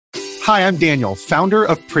Hi, I'm Daniel, founder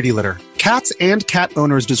of Pretty Litter. Cats and cat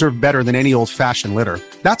owners deserve better than any old-fashioned litter.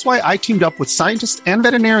 That's why I teamed up with scientists and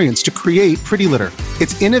veterinarians to create Pretty Litter.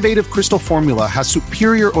 Its innovative crystal formula has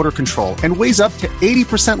superior odor control and weighs up to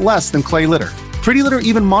 80% less than clay litter. Pretty Litter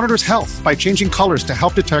even monitors health by changing colors to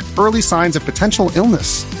help detect early signs of potential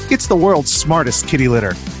illness. It's the world's smartest kitty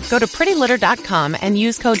litter. Go to prettylitter.com and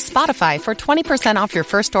use code SPOTIFY for 20% off your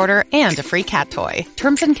first order and a free cat toy.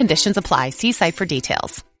 Terms and conditions apply. See site for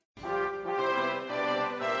details.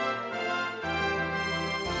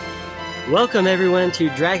 Welcome everyone to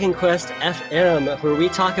Dragon Quest FM, where we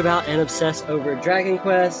talk about and obsess over Dragon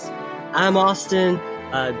Quest. I'm Austin.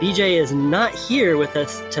 BJ is not here with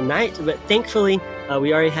us tonight, but thankfully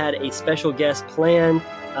we already had a special guest planned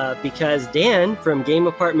because Dan from Game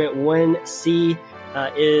Apartment 1C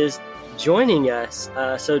is joining us.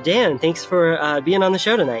 So Dan, thanks for being on the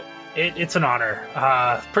show tonight. It's an honor.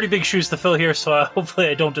 Pretty big shoes to fill here, so hopefully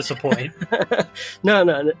I don't disappoint.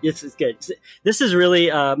 No, it's good. This is really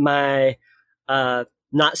my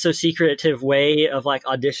not so secretive way of like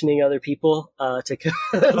auditioning other people to come.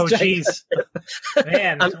 Oh, jeez,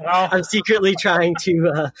 man! I'm secretly trying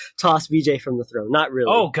to toss BJ from the throne. Not really.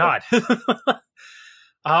 Oh God.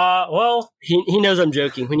 Well, he knows I'm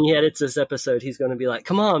joking. When he edits this episode, he's going to be like,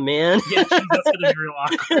 "Come on, man!" Yeah, geez, that's going to be real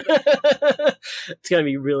awkward. It's going to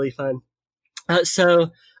be really fun.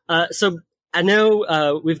 So I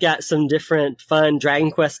know we've got some different fun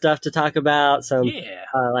Dragon Quest stuff to talk about. Some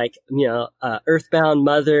Earthbound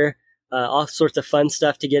Mother, all sorts of fun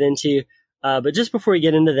stuff to get into. But just before we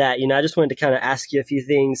get into that, I just wanted to kind of ask you a few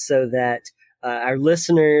things so that our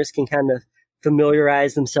listeners can kind of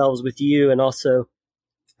familiarize themselves with you and also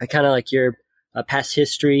kind of like your past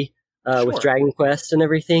history with Dragon Quest and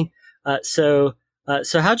everything. So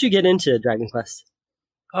how'd you get into Dragon Quest?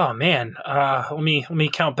 Oh man, let me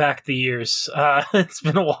count back the years. It's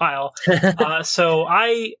been a while. So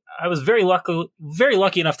I was very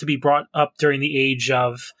lucky enough to be brought up during the age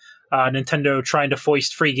of Nintendo trying to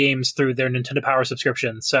foist free games through their Nintendo Power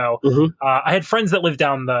subscription. So I had friends that lived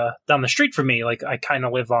down the street from me. Like I kind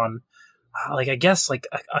of live on I guess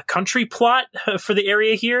a country plot for the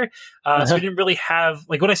area here. So we didn't really have,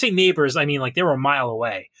 like, when I say neighbors, I mean like they were a mile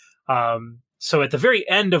away. So at the very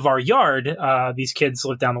end of our yard, these kids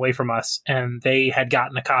lived down the way from us, and they had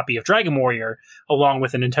gotten a copy of Dragon Warrior along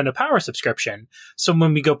with a Nintendo Power subscription. So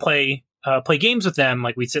when we go play games with them,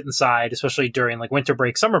 like we'd sit inside, especially during like winter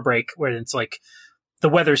break, summer break, where it's like the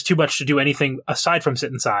weather's too much to do anything aside from sit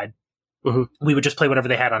inside. We would just play whatever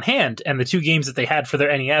they had on hand. And the two games that they had for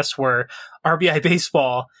their NES were RBI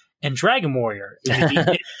Baseball and Dragon Warrior.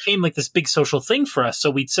 It became like this big social thing for us.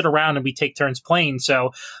 So we'd sit around and we'd take turns playing.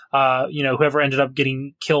 So, whoever ended up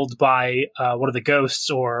getting killed by one of the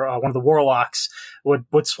ghosts or one of the warlocks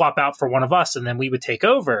would swap out for one of us, and then we would take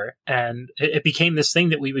over. And it became this thing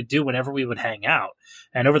that we would do whenever we would hang out.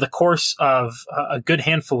 And over the course of a good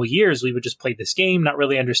handful of years, we would just play this game, not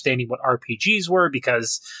really understanding what RPGs were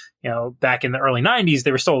because, back in the early 90s,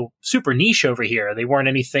 they were still super niche over here. They weren't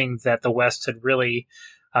anything that the West had really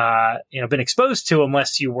been exposed to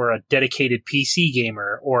unless you were a dedicated PC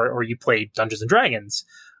gamer or you played Dungeons and Dragons.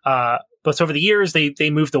 But over the years,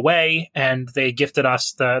 they moved away and they gifted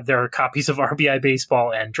us their copies of RBI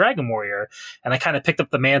Baseball and Dragon Warrior. And I kind of picked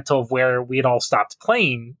up the mantle of where we had all stopped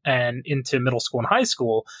playing and into middle school and high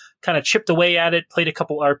school, kind of chipped away at it, played a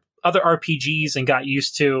couple other RPGs and got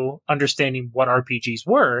used to understanding what RPGs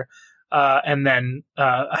were. And then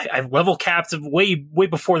I level capped way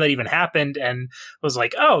before that even happened, and was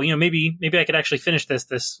like, oh, maybe I could actually finish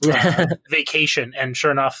this vacation. And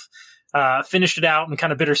sure enough, finished it out, and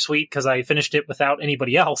kind of bittersweet because I finished it without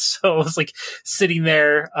anybody else. So it was like sitting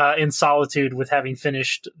there in solitude with having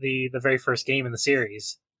finished the very first game in the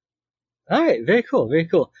series. All right, very cool, very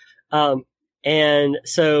cool. And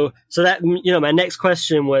so that, my next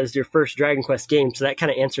question was your first Dragon Quest game. So that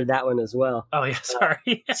kind of answered that one as well. Oh yeah.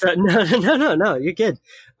 Sorry. So no, you're good.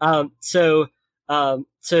 So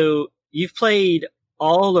you've played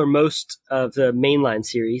all or most of the mainline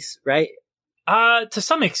series, right? To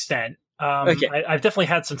some extent. Okay. I've definitely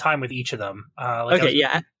had some time with each of them.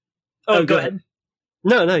 Yeah. Oh, go ahead.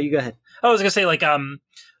 No, you go ahead. I was gonna say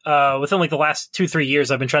within like the last 2-3 years,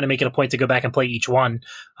 I've been trying to make it a point to go back and play each one.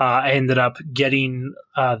 I ended up getting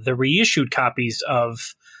the reissued copies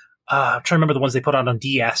of I'm trying to remember the ones they put out on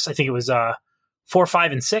DS. I think it was 4,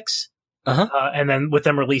 5, and 6. And then with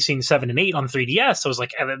them releasing 7 and 8 on 3DS, I was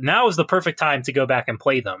like, now is the perfect time to go back and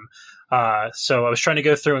play them. So I was trying to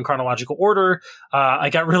go through in chronological order. I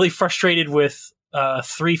got really frustrated with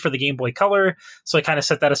 3 for the Game Boy Color, so I kind of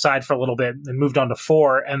set that aside for a little bit and moved on to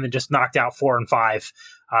 4, and then just knocked out 4 and 5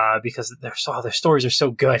 because their stories are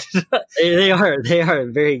so good. They are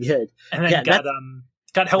very good. And then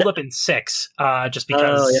got held up in 6 just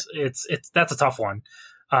because it's that's a tough one.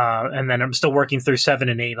 And then I'm still working through 7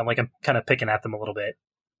 and 8. I'm kind of picking at them a little bit.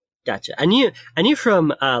 Gotcha. I knew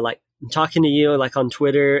from talking to you like on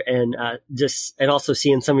Twitter and also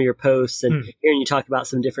seeing some of your posts and hearing you talk about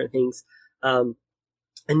some different things. I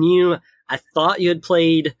thought you had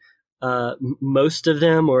played most of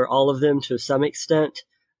them or all of them to some extent.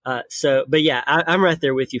 But yeah, I'm right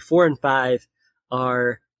there with you. 4 and 5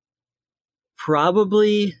 are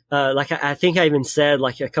probably I think I even said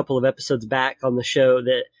like a couple of episodes back on the show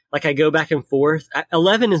that like I go back and forth.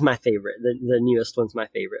 11 is my favorite. The newest one's my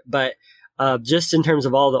favorite, but just in terms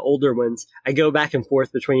of all the older ones, I go back and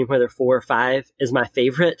forth between whether 4 or 5 is my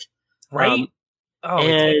favorite. Right.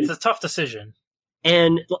 It's a tough decision.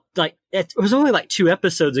 And like, it was only like 2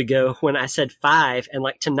 episodes ago when I said 5, and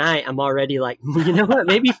like tonight I'm already like, you know what?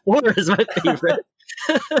 Maybe 4 is my favorite.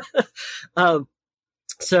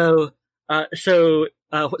 So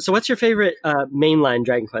what's your favorite mainline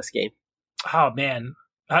Dragon Quest game? Oh man,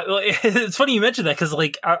 it's funny you mentioned that because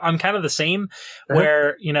like I'm kind of the same.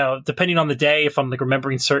 Where depending on the day, if I'm like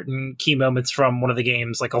remembering certain key moments from one of the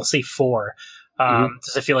games, like I'll say 4.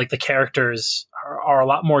 Because I feel like the characters are a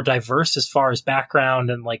lot more diverse as far as background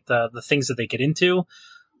and like the things that they get into.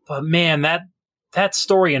 But man, that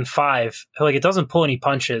story in 5, like it doesn't pull any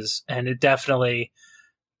punches, and it definitely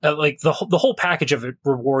like the whole package of it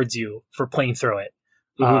rewards you for playing through it.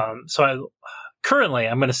 So currently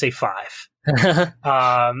I'm going to say 5.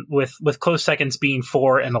 with close seconds being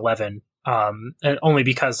 4 and 11. And only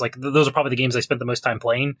because like those are probably the games I spent the most time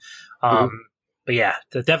playing. But yeah,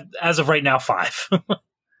 as of right now, 5.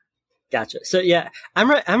 Gotcha. So yeah,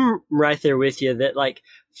 I'm right there with you that like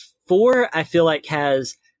 4, I feel like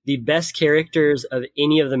has the best characters of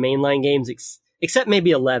any of the mainline games, except maybe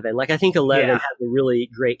 11. Like I think 11 has a really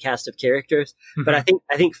great cast of characters, but I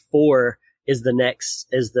think 4 is the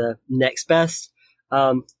next best.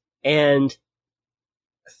 And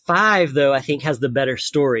 5 though, I think has the better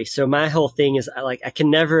story. So my whole thing is like, I can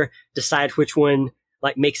never decide which one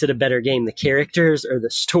like makes it a better game, the characters or the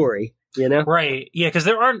story, Right. Yeah. Cause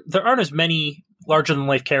there aren't as many larger than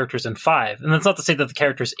life characters in 5. And that's not to say that the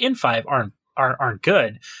characters in 5 aren't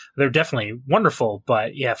good. They're definitely wonderful,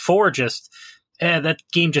 but yeah, 4 that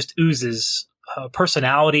game just oozes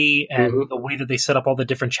personality and the way that they set up all the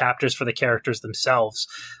different chapters for the characters themselves.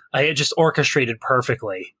 It just orchestrated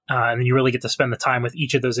perfectly. And you really get to spend the time with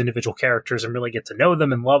each of those individual characters and really get to know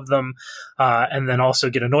them and love them. And then also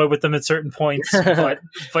get annoyed with them at certain points.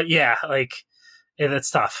 but yeah, like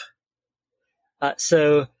that's tough.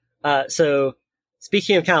 So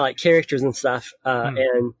speaking of kind of like characters and stuff,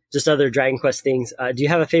 and just other Dragon Quest things, do you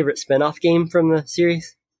have a favorite spin-off game from the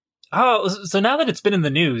series? Oh, so now that it's been in the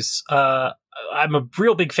news, I'm a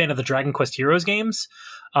real big fan of the Dragon Quest Heroes games.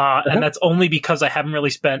 And that's only because I haven't really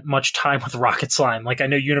spent much time with Rocket Slime. Like I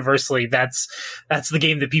know universally that's the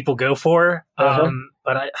game that people go for.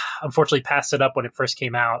 But I unfortunately passed it up when it first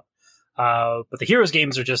came out. But the Heroes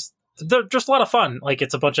games they're just a lot of fun. Like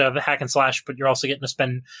it's a bunch of hack and slash, but you're also getting to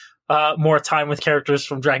spend more time with characters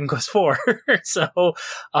from Dragon Quest IV. So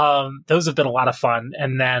those have been a lot of fun.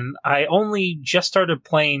 And then I only just started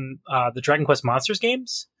playing the Dragon Quest Monsters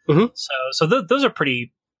games. So those are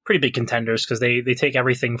pretty big contenders because they take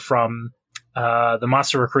everything from the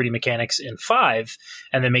monster recruiting mechanics in 5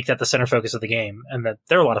 and then make that the center focus of the game. And that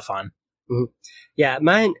they're a lot of fun. Yeah,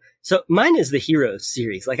 mine is the Heroes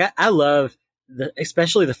series. Like I love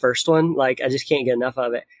especially the first one. Like I just can't get enough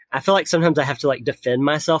of it. I feel like sometimes I have to like defend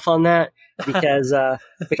myself on that because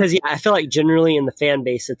yeah, I feel like generally in the fan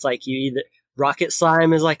base, it's like you either Rocket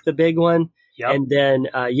Slime is like the big one. And then,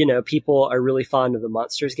 people are really fond of the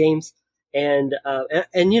Monsters games. And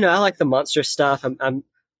I like the monster stuff. I'm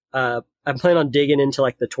planning on digging into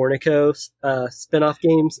like the Tornado, spin-off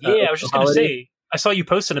games. Yeah, I was just going to say, I saw you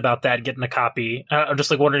posting about that, getting a copy. I'm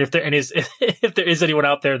just like wondering if there is anyone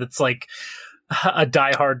out there that's like a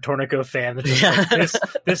diehard Tornado fan that's just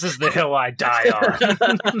like, this is the hill I die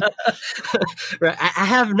on. Right. I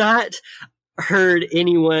have not heard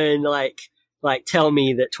anyone like tell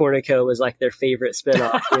me that Tornado was like their favorite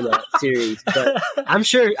spinoff series, but I'm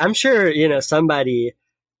sure somebody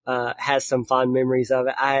has some fond memories of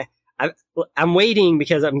it. I'm waiting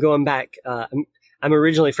because I'm going back. I'm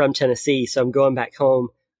originally from Tennessee, so I'm going back home.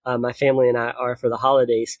 My family and I are for the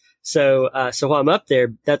holidays. So while I'm up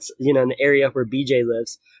there, that's an area where BJ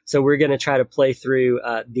lives. So we're going to try to play through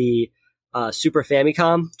the Super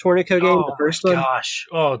Famicom Tornado game, the first one. Gosh,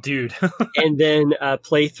 oh dude, and then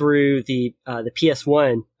play through the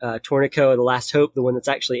PS1 Tornado: The Last Hope, the one that's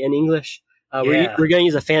actually in English. We're going to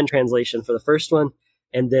use a fan translation for the first one,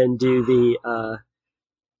 and then do the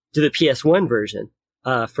PS1 version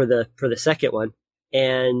for the second one.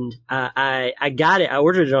 And I got it. I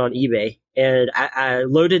ordered it on eBay, and I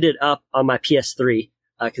loaded it up on my PS3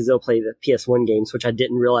 because they'll play the PS1 games, which I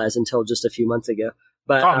didn't realize until just a few months ago.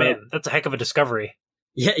 But man, that's a heck of a discovery.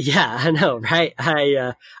 Yeah, I know, right?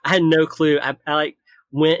 I had no clue. I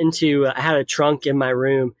went into I had a trunk in my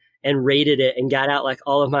room and raided it and got out like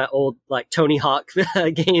all of my old like Tony Hawk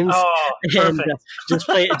games. Oh, and perfect. just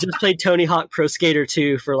played Tony Hawk Pro Skater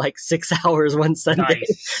 2 for like 6 hours one Sunday.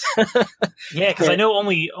 Nice. Yeah, because I know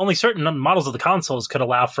only certain models of the consoles could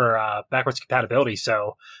allow for backwards compatibility.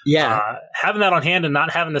 So having that on hand and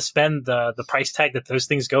not having to spend the price tag that those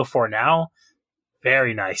things go for now,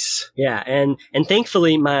 very nice. Yeah, and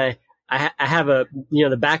thankfully I have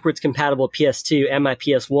the backwards compatible PS2 and my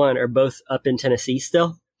PS1 are both up in Tennessee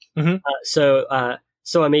still. Mm-hmm.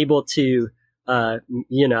 So I'm able to, I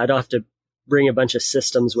don't have to bring a bunch of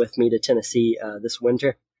systems with me to Tennessee this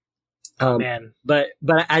winter. Man, but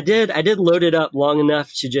I did load it up long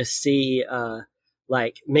enough to just see,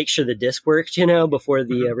 make sure the disc worked, before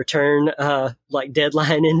the return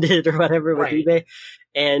deadline ended or whatever with eBay,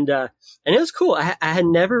 and it was cool. I had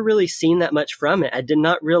never really seen that much from it. I did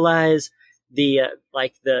not realize there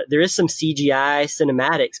is some CGI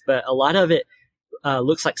cinematics, but a lot of it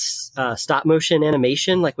looks like stop motion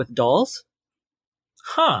animation, like with dolls.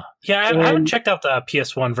 Huh. Yeah, I haven't checked out the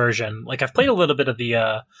PS1 version. Like, I've played a little bit of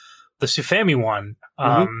the Sufami one,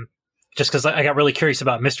 just because I got really curious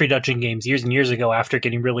about Mystery Dungeon games years and years ago after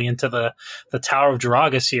getting really into the Tower of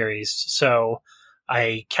Druaga series. So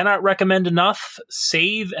I cannot recommend enough.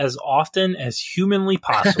 Save as often as humanly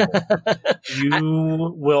possible.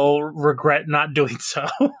 You will regret not doing so.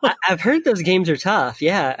 I've heard those games are tough,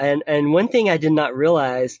 yeah. And one thing I did not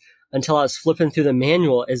realize until I was flipping through the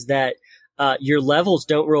manual is that your levels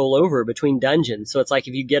don't roll over between dungeons. So it's like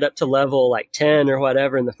if you get up to level 10 or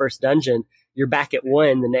whatever in the first dungeon, you're back at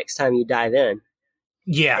 1 the next time you dive in.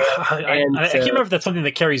 Yeah, I can't remember if that's something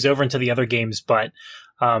that carries over into the other games, but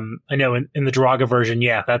I know in the Druaga version,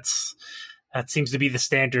 that seems to be the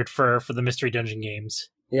standard for the Mystery Dungeon games.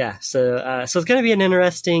 Yeah, so it's going to be an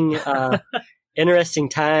interesting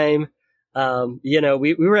time.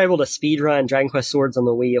 We were able to speedrun Dragon Quest Swords on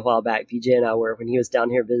the Wii a while back. BJ and I were when he was down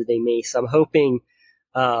here visiting me. So I'm hoping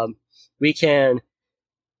we can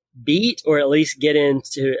beat or at least get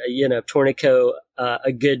into Tornado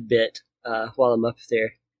a good bit while I'm up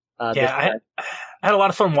there. I had a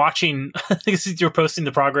lot of fun watching. I think you were posting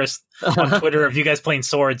the progress on Twitter of you guys playing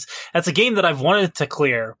Swords. That's a game that I've wanted to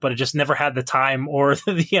clear, but it just never had the time or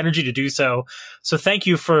the energy to do so. So thank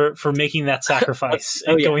you for making that sacrifice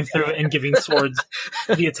and going through it and giving Swords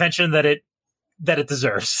the attention that it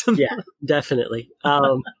deserves. Yeah, definitely.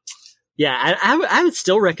 I would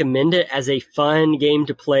still recommend it as a fun game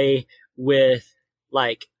to play with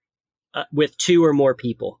with 2 or more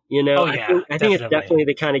people, I think it's definitely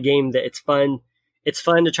the kind of game that it's fun. It's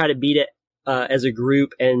fun to try to beat it as a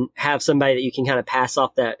group and have somebody that you can kind of pass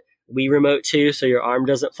off that Wii remote to, so your arm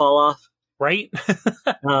doesn't fall off. Right.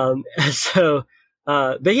 But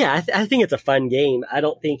yeah, I think it's a fun game. I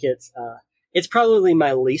don't think it's probably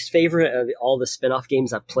my least favorite of all the spin-off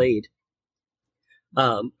games I've played.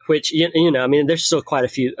 Which, there's still quite a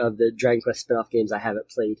few of the Dragon Quest spin-off games I haven't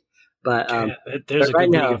played, but there's a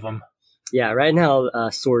good many of them. Yeah, right now,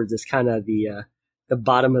 Swords is kind of the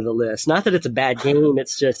bottom of the list. Not that it's a bad game.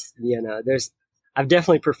 It's just, I've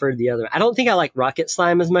definitely preferred the other. I don't think I like Rocket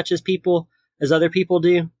Slime as much as other people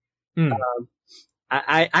do.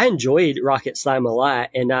 I enjoyed Rocket Slime a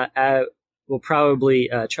lot, and I will probably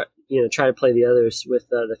try to play the others with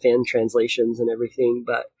the fan translations and everything.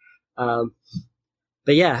 But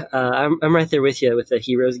yeah, I'm right there with you with the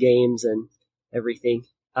Heroes games and everything.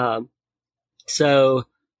 So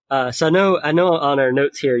I know on our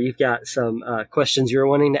notes here, you've got some questions you're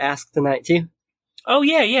wanting to ask tonight too. Oh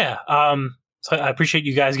yeah. So I appreciate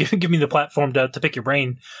you guys giving me the platform to pick your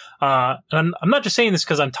brain. And I'm not just saying this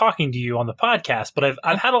because I'm talking to you on the podcast, but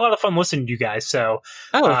I've had a lot of fun listening to you guys. So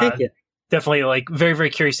thank you. Definitely very, very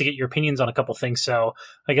curious to get your opinions on a couple things. So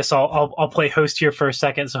I guess I'll play host here for a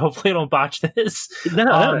second. So hopefully I don't botch this.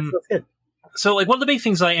 No, that's good. So one of the big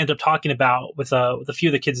things I end up talking about with a few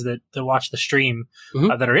of the kids that watch the stream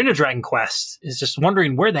that are into Dragon Quest is just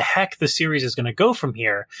wondering where the heck the series is going to go from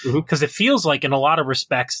here. Because it feels like in a lot of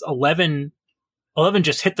respects, 11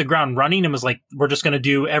 just hit the ground running and was like, we're just going to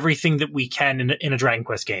do everything that we can in a Dragon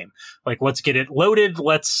Quest game. Like, let's get it loaded.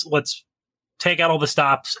 Let's take out all the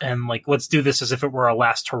stops and like let's do this as if it were a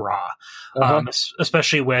last hurrah.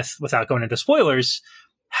 Especially without going into spoilers,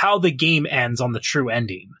 how the game ends on the true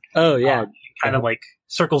ending. Oh yeah, kind of like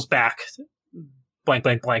circles back. Blank,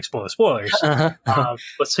 blank, blank. Spoilers.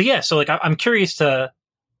 But so like I'm curious to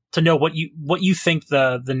know what you think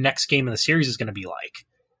the next game in the series is going to be like.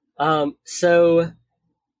 So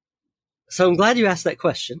I'm glad you asked that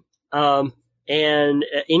question. And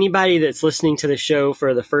anybody that's listening to the show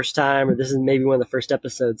for the first time, or this is maybe one of the first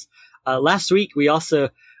episodes, last week we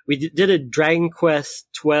did a Dragon Quest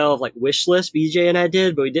 12 like wish list, BJ and I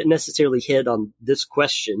did, but we didn't necessarily hit on this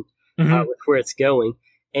question with where it's going.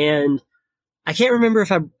 And I can't remember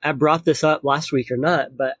if I brought this up last week or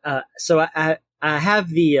not, but so I have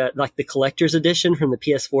the like the collector's edition from the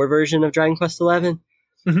PS4 version of Dragon Quest 11,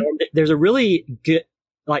 and there's a really good,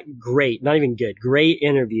 like great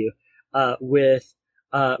interview with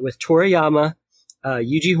Toriyama,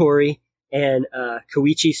 Yuji Horii, and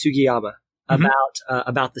Koichi Sugiyama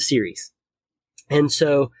about the series. And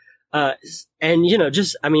so, and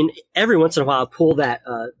just, I mean, every once in a while I'll pull that,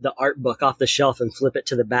 the art book off the shelf and flip it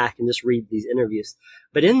to the back and just read these interviews.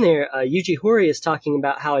 But in there, Yuji Horii is talking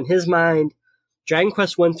about how in his mind, Dragon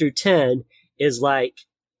Quest 1 through 10 is like,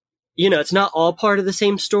 it's not all part of the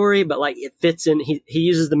same story, but like it fits in. He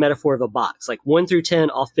uses the metaphor of a box, like 1 through 10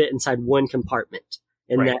 all fit inside one compartment,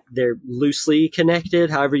 and that they're loosely connected.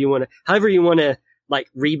 However you want to like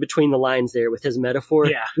read between the lines there with his metaphor.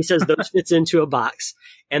 Yeah. He says those fits into a box,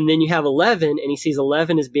 and then you have 11, and he sees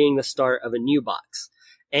 11 as being the start of a new box.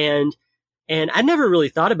 And I never really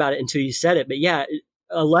thought about it until you said it, but yeah,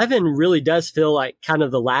 11 really does feel like kind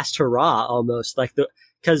of the last hurrah almost, like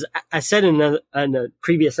because I said in a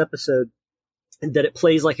previous episode that it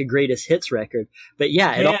plays like a greatest hits record, but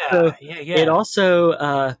it also,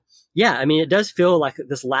 I mean, it does feel like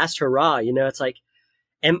this last hurrah, it's like,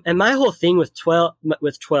 and my whole thing with 12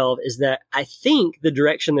 is that I think the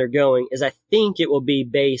direction they're going is I think it will be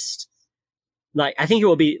based, like, I think it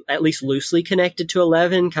will be at least loosely connected to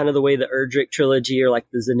 11, kind of the way the Erdrick trilogy or like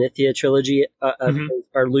the Zenithia trilogy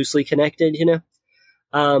are loosely connected,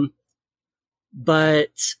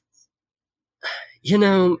 but,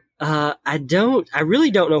 I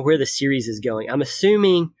really don't know where the series is going. I'm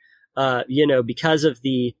assuming, because of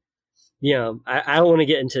the, I don't want to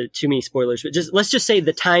get into too many spoilers, but let's just say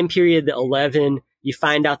the time period that 11, you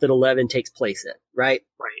find out that 11 takes place in, right?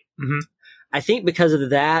 Right. Mm-hmm. I think because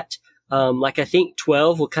of that, I think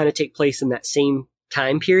 12 will kind of take place in that same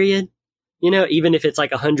time period, even if it's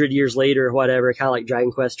like 100 years later or whatever, kind of like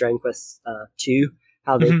Dragon Quest 2,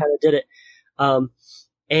 how they kind of did it.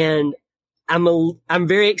 And I'm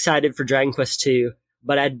very excited for Dragon Quest 2,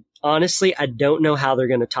 but I don't know how they're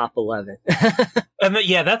going to top 11. And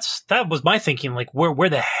that was my thinking. Like, where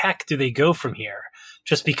the heck do they go from here?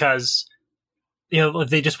 Just because,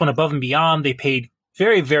 they just went above and beyond. They paid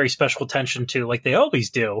very, very special attention to, like they always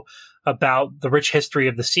do, about the rich history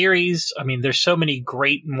of the series. I mean, there's so many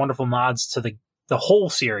great and wonderful nods to the whole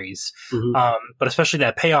series. But especially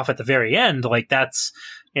that payoff at the very end, like that's,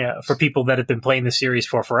 for people that have been playing the series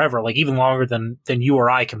for forever, like even longer than you or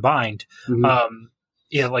I combined.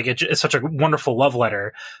 Like it's such a wonderful love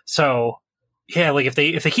letter. So yeah, like if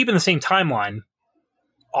they keep in the same timeline,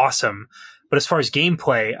 awesome. But as far as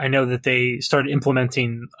gameplay, I know that they started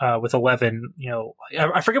implementing with 11.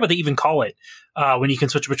 I forget what they even call it when you can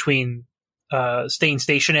switch between staying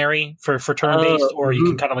stationary for turn based, or you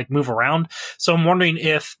can kind of like move around. So I'm wondering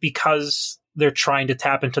if, because they're trying to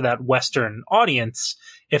tap into that Western audience,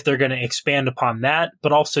 if they're going to expand upon that,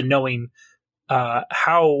 but also knowing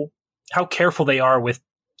how careful they are with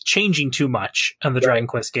changing too much on the Dragon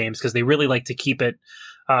Quest games, because they really like to keep it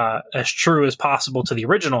as true as possible to the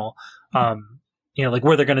original. Like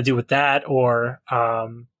where they're going to do with that, or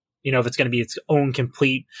if it's going to be its own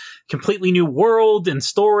completely new world and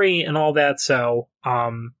story and all that. So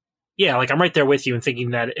like I'm right there with you in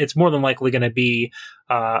thinking that it's more than likely going to be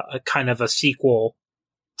a kind of a sequel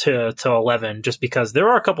to 11, just because there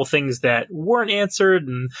are a couple things that weren't answered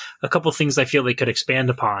and a couple things I feel they could expand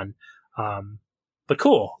upon. But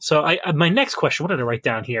cool. So my next question, what did I write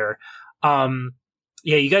down here?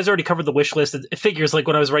 You guys already covered the wish list. It figures, like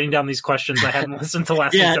when I was writing down these questions, I hadn't listened to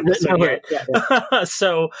last week's episode yet.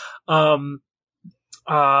 So,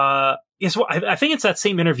 yes, well, I think it's that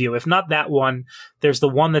same interview. If not that one, there's the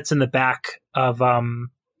one that's in the back of,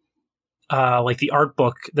 like the art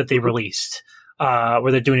book that they released,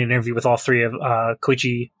 where they're doing an interview with all three of,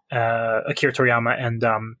 Koichi, Akira Toriyama, and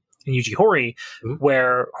Yuji Horii,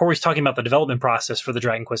 where Horii's talking about the development process for the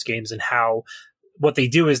Dragon Quest games and how what they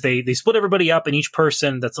do is they split everybody up, and each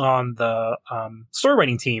person that's on the story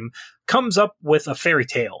writing team comes up with a fairy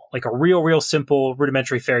tale, like a real simple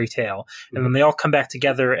rudimentary fairy tale. And then they all come back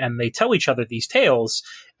together and they tell each other these tales,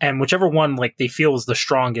 and whichever one like they feel is the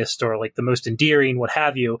strongest or like the most endearing, what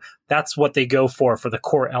have you, that's what they go for the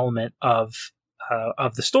core element of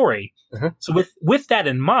the story. So with that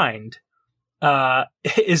in mind,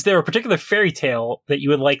 is there a particular fairy tale that you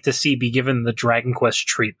would like to see be given the Dragon Quest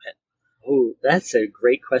treatment? Oh, that's a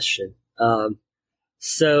great question.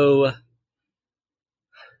 So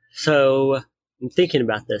I'm thinking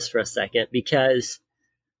about this for a second, because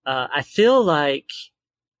I feel like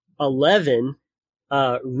 11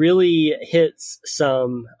 really hits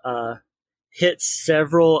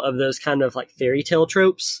several of those kind of like fairy tale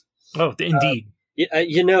tropes. Oh, indeed.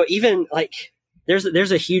 Even like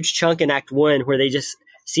there's a huge chunk in Act 1 where they just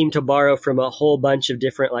seem to borrow from a whole bunch of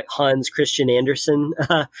different like Hans Christian Andersen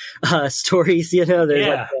stories. There's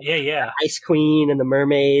the Ice Queen and the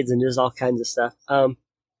mermaids and just all kinds of stuff.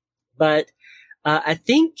 But I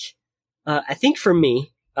think for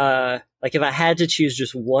me, like if I had to choose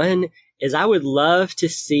just one, is I would love to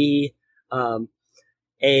see a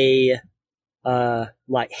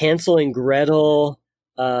like Hansel and Gretel,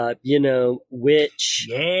 witch,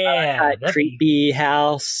 creepy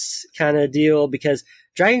house kind of deal, because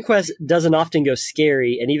Dragon Quest doesn't often go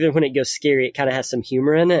scary, and even when it goes scary, it kind of has some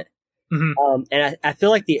humor in it. And I feel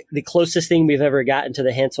like the closest thing we've ever gotten to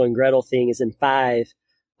the Hansel and Gretel thing is in 5,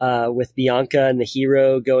 with Bianca and the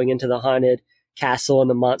hero going into the haunted castle and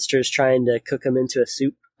the monsters trying to cook them into a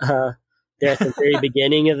soup. There at the very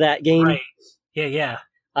beginning of that game. Right. Yeah.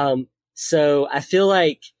 So I feel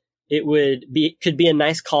like could be a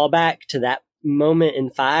nice callback to that moment in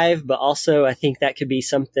 5, but also I think that could be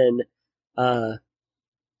something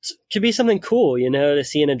cool, to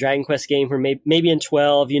see in a Dragon Quest game, where maybe in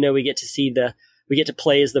 12, we get to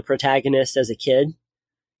play as the protagonist as a kid,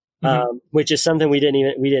 which is something we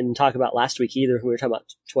didn't talk about last week either when we were talking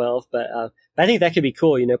about 12. But I think that could be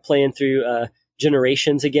cool, playing through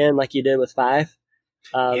generations again, like you did with 5.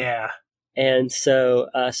 And so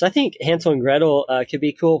I think Hansel and Gretel could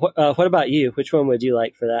be cool. What about you? Which one would you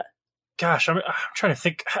like for that? Gosh, I'm trying to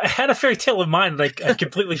think. I had a fairy tale in mind, like I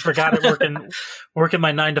completely forgot it working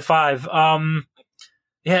my 9 to 5. Like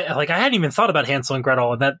I hadn't even thought about Hansel and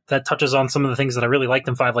Gretel, and that touches on some of the things that I really liked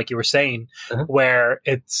in 5, like you were saying, where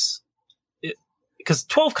because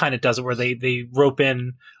 12 kind of does it, where they rope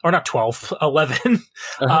in, or not 12, 11,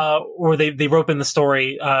 where they rope in the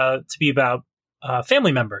story to be about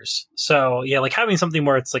family members. So like having something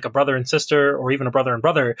where it's like a brother and sister, or even a brother and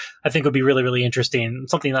brother, I think would be really, really interesting.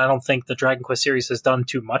 Something that I don't think the Dragon Quest series has done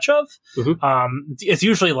too much of. It's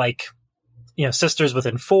usually like, sisters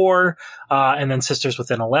within 4, and then sisters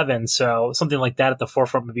within 11. So something like that at the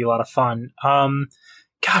forefront would be a lot of fun.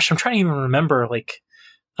 Gosh, I'm trying to even remember, like,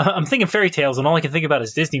 I'm thinking fairy tales, and all I can think about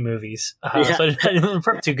is Disney movies. So I didn't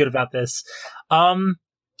prep too good about this. I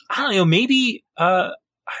don't know, maybe,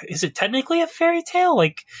 is it technically a fairy tale?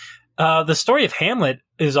 Like, the story of Hamlet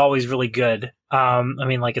is always really good.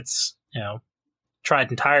 Like it's, tried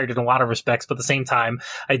and tired in a lot of respects, but at the same time,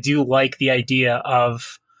 I do like the idea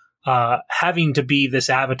of, having to be this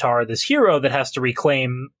avatar, this hero that has to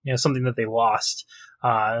reclaim, something that they lost.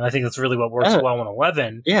 And I think that's really what works well in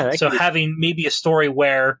 11. So having maybe a story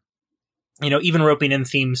where, even roping in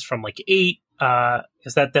themes from like 8,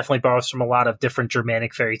 because that definitely borrows from a lot of different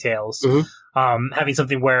Germanic fairy tales. Having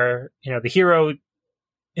something where, the hero,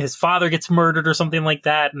 his father gets murdered or something like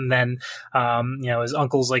that. And then, his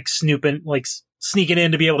uncle's like sneaking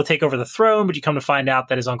in to be able to take over the throne. But you come to find out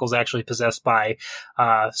that his uncle's actually possessed by,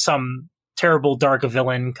 some terrible dark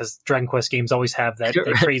villain, because Dragon Quest games always have that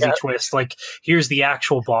crazy twist. Like, here's the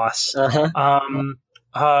actual boss. Man,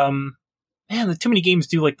 too many games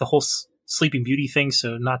do like the whole Sleeping Beauty thing.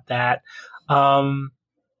 So not that.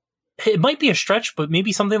 It might be a stretch, but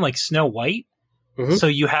maybe something like Snow White. So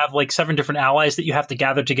you have like 7 different allies that you have to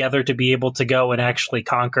gather together to be able to go and actually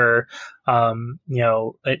conquer, an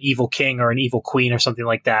evil king or an evil queen or something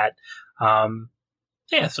like that.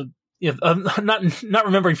 So I'm not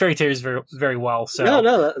remembering fairy tales very, very well. So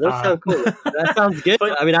no, that sounds cool. That sounds good.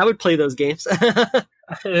 But, I would play those games.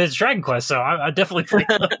 It's Dragon Quest, so I definitely play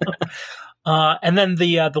them. And then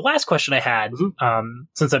the last question I had,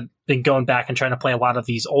 since I've been going back and trying to play a lot of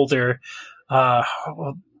these older,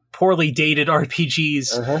 poorly dated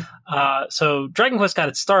RPGs. So Dragon Quest got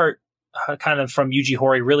its start kind of from Yuji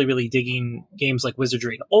Horii really, really digging games like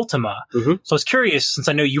Wizardry and Ultima. So I was curious, since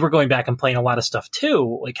I know you were going back and playing a lot of stuff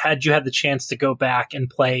too, like had you had the chance to go back and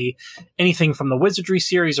play anything from the Wizardry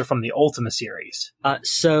series or from the Ultima series?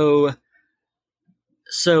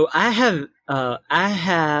 So I have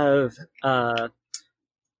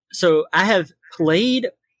played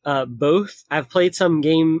both. I've played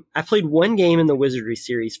one game in the Wizardry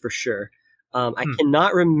series for sure. I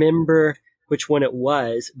cannot remember which one it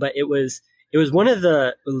was, but it was one of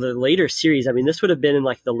the later series. I mean, this would have been in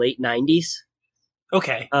like the late 90s.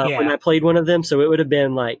 Okay. When I played one of them. So it would have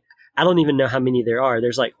been like, I don't even know how many there are.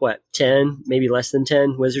 There's like 10, maybe less than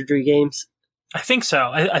 10 Wizardry games. I think so.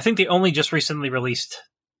 I think they only just recently released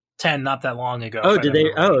 10 not that long ago. Oh, did they?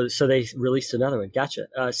 Right. Oh, so they released another one. Gotcha.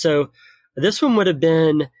 So this one would have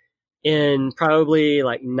been in probably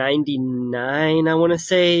like 99, I want to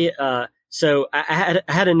say. So I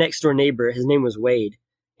had a next door neighbor. His name was Wade.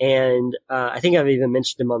 And I think I've even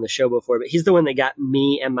mentioned him on the show before, but he's the one that got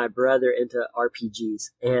me and my brother into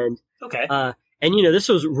RPGs. And okay. And this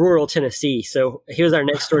was rural Tennessee, so he was our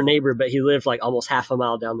next door neighbor, but he lived like almost half a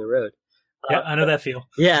mile down the road. Yeah, I know that feel.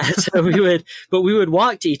 Yeah, so we would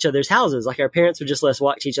walk to each other's houses. Like our parents would just let us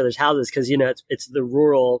walk to each other's houses because it's the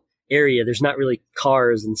rural area. There's not really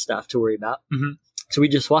cars and stuff to worry about. Mm-hmm. So we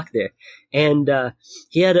just walked there, and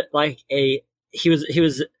he had like he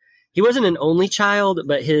wasn't an only child,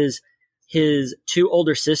 but his two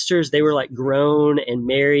older sisters, they were like grown and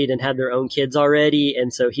married and had their own kids already.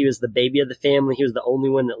 And so he was the baby of the family. He was the only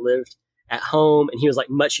one that lived at home. And he was like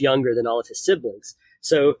much younger than all of his siblings.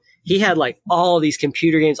 So he had like all these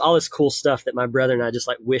computer games, all this cool stuff that my brother and I just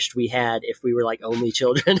like wished we had if we were like only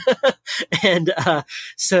children. And,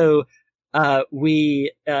 so he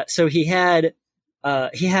had a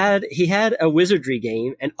Wizardry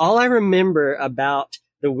game. And all I remember about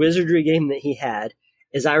the Wizardry game that he had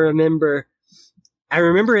is I remember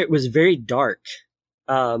it was very dark.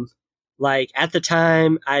 Like at the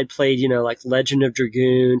time I had played, like Legend of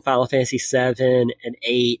Dragoon, Final Fantasy 7 and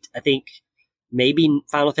 8. I think maybe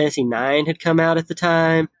Final Fantasy 9 had come out at the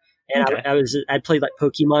time. And okay. I'd played like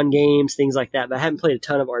Pokemon games, things like that, but I hadn't played a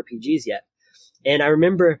ton of RPGs yet. And I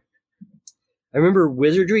remember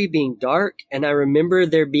Wizardry being dark, and I remember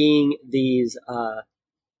there being these,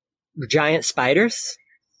 giant spiders.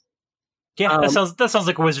 Yeah, that sounds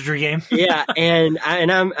like a Wizardry game. Yeah, and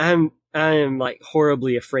I'm like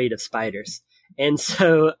horribly afraid of spiders, and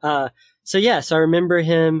so I remember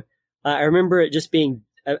him. I remember it just being.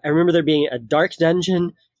 I remember there being a dark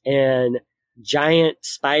dungeon and giant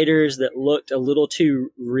spiders that looked a little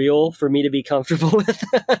too real for me to be comfortable with.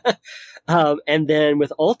 And then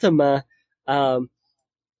with Ultima. Ultima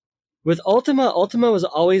was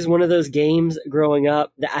always one of those games growing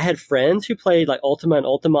up that I had friends who played like Ultima and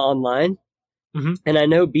Ultima Online. Mm-hmm. And I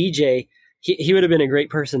know BJ, he would have been a great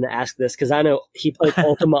person to ask this because I know he played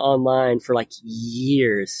Ultima Online for like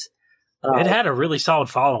years. It had a really solid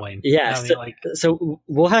following. Yeah. So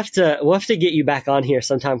we'll have to get you back on here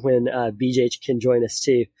sometime when BJ can join us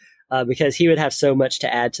too, because he would have so much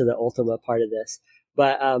to add to the Ultima part of this.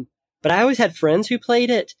 But I always had friends who played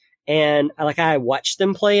it. And I watched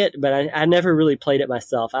them play it, but I never really played it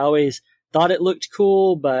myself. I always thought it looked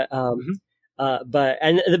cool, but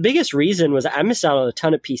the biggest reason was I missed out on a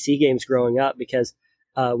ton of PC games growing up because,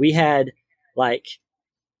 we had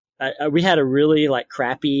a really like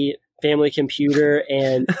crappy family computer,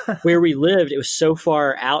 and where we lived, it was so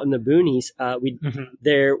far out in the boonies.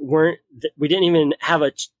 We didn't even have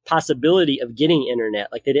a possibility of getting internet.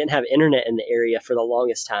 Like they didn't have internet in the area for the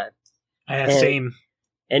longest time. Same.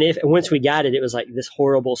 And once we got it, it was like this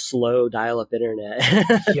horrible, slow dial-up internet.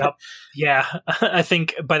 Yep. Yeah. I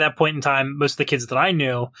think by that point in time, most of the kids that I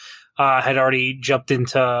knew had already jumped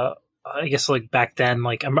into, I guess like back then,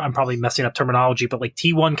 like I'm probably messing up terminology, but like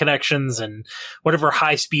T1 connections and whatever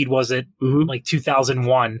high speed was it, like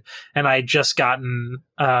 2001. And I had just gotten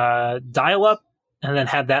dial-up and then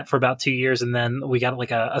had that for about 2 years. And then we got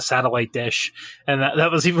like a satellite dish. And that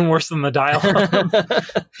was even worse than the dial-up.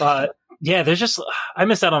 But yeah, I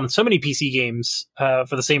missed out on so many PC games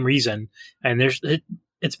for the same reason. And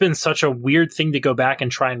it's been such a weird thing to go back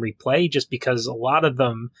and try and replay just because a lot of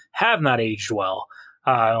them have not aged well.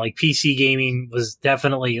 Like PC gaming was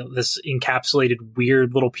definitely this encapsulated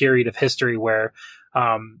weird little period of history where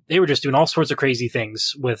they were just doing all sorts of crazy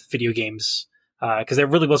things with video games. Because there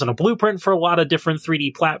really wasn't a blueprint for a lot of different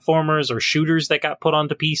 3D platformers or shooters that got put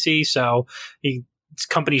onto PC. So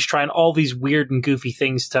companies trying all these weird and goofy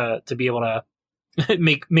things to be able to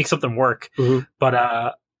make something work. Mm-hmm.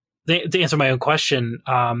 But to answer my own question,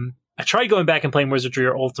 I tried going back and playing Wizardry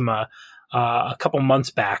or Ultima a couple months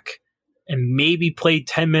back and maybe played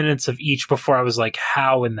 10 minutes of each before I was like,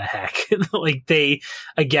 how in the heck? Like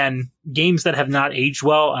games that have not aged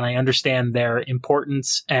well, and I understand their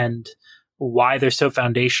importance and why they're so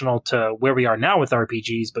foundational to where we are now with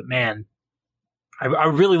RPGs, but man, I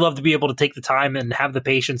really love to be able to take the time and have the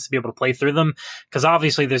patience to be able to play through them, because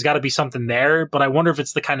obviously there's got to be something there, but I wonder if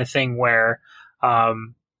it's the kind of thing where,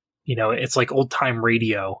 it's like old time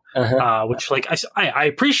radio, which like I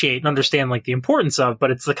appreciate and understand like the importance of,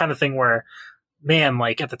 but it's the kind of thing where, man,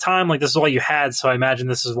 like at the time, like this is all you had. So I imagine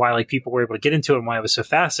this is why like people were able to get into it and why it was so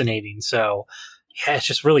fascinating. So yeah, it's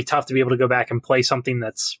just really tough to be able to go back and play something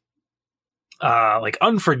that's like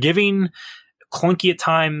unforgiving, clunky at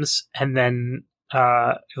times, and then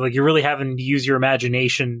like you're really having to use your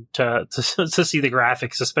imagination to see the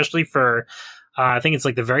graphics, especially for I think it's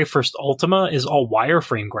like the very first Ultima is all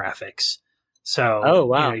wireframe graphics. So oh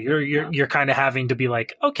wow, you're kind of having to be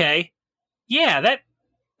like, okay, yeah,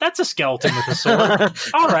 that's a skeleton with a sword.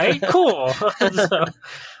 All right, cool. So,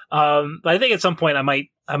 but I think at some point I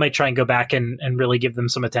might try and go back and really give them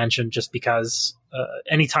some attention, just because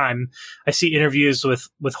anytime I see interviews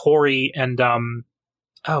with Hori and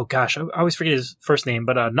oh gosh, I always forget his first name,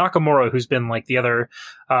 but Nakamura, who's been like the other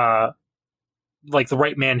like the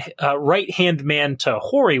right hand man to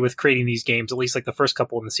Hori with creating these games, at least like the first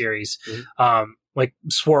couple in the series, like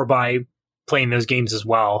swore by playing those games as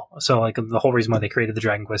well. So like the whole reason why they created the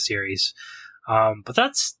Dragon Quest series. But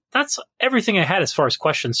that's everything I had as far as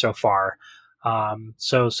questions so far.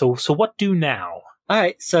 So what do now? All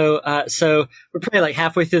right. So we're probably like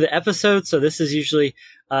halfway through the episode. So this is usually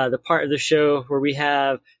the part of the show where we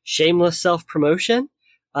have shameless self-promotion.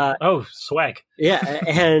 Swag. Yeah.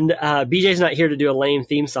 And BJ's not here to do a lame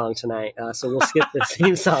theme song tonight. So we'll skip this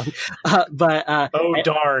theme song.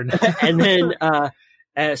 Darn. And then,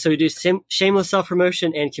 so we do shameless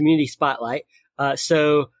self-promotion and community spotlight.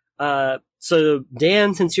 So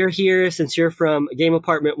Dan, since you're here, since you're from Game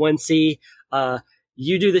Apartment 1C,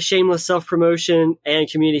 you do the shameless self-promotion and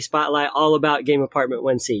community spotlight all about Game Apartment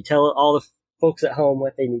 1C. Tell all the folks at home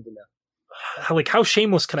what they need to know. Like, how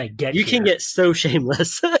shameless can I get? You can get so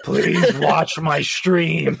shameless. Please watch my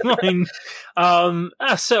stream. That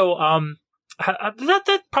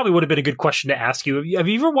probably would have been a good question to ask you. Have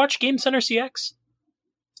you ever watched Game Center CX?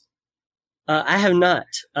 I have not.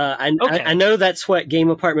 I know that's what Game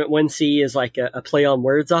Apartment 1C is like a play on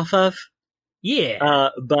words off of. Yeah.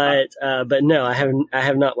 But no, I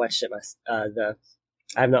have not watched it. I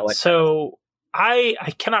have not watched it. So I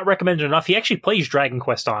cannot recommend it enough. He actually plays Dragon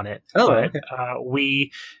Quest on it. Oh, but, okay.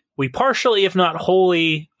 We partially, if not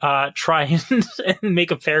wholly, try and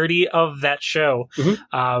make a parody of that show.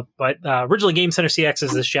 Mm-hmm. But originally Game Center CX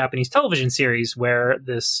is this Japanese television series where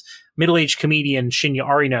this middle-aged comedian Shinya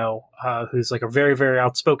Arino, who's like a very, very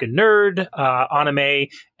outspoken nerd, anime,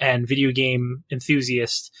 and video game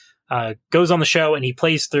enthusiast, goes on the show and he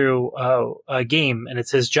plays through a game, and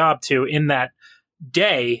it's his job to, in that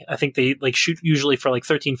day, I think they like shoot usually for like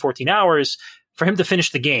 13, 14 hours, for him to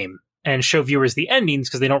finish the game and show viewers the endings,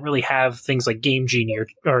 because they don't really have things like Game Genie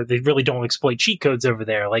or they really don't exploit cheat codes over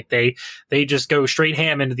there. Like they just go straight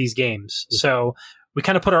ham into these games. Mm-hmm. So we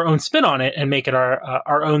kind of put our own spin on it and make it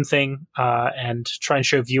our own thing, and try and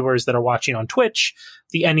show viewers that are watching on Twitch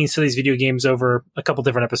the endings to these video games over a couple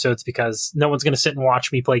different episodes, because no one's going to sit and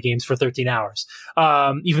watch me play games for 13 hours,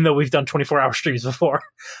 even though we've done 24-hour streams before.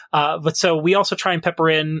 But so we also try and pepper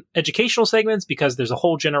in educational segments, because there's a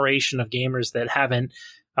whole generation of gamers that haven't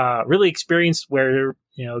really experienced where,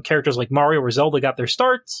 characters like Mario or Zelda got their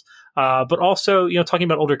starts. But also, talking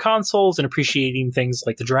about older consoles and appreciating things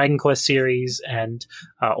like the Dragon Quest series and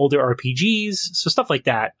older RPGs. So stuff like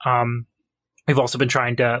that. We've also been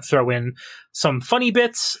trying to throw in some funny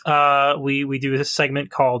bits. We do this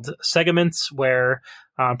segment called Segments, where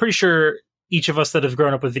I'm pretty sure each of us that have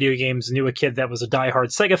grown up with video games knew a kid that was a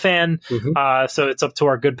diehard Sega fan. Mm-hmm. So it's up to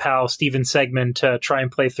our good pal Steven Segman to try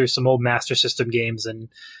and play through some old Master System games. And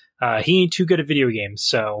he ain't too good at video games.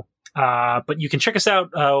 So, but you can check us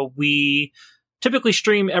out. We typically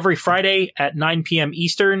stream every Friday at 9 p.m.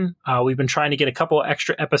 Eastern. We've been trying to get a couple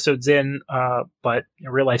extra episodes in, but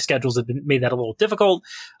real life schedules have made that a little difficult.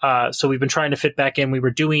 So we've been trying to fit back in. We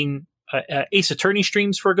were doing Ace Attorney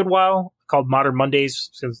streams for a good while, called Modern Mondays,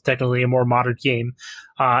 because it's technically a more modern game.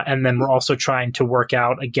 And then we're also trying to work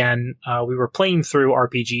out again. We were playing through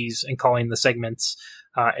RPGs and calling the segments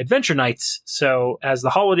Adventure Nights. So as the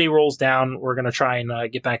holiday rolls down, we're going to try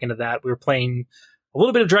and get back into that. We were playing a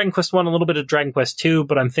little bit of Dragon Quest 1, a little bit of Dragon Quest 2,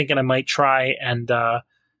 but I'm thinking I might try and, oh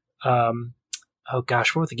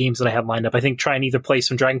gosh, what were the games that I had lined up? I think try and either play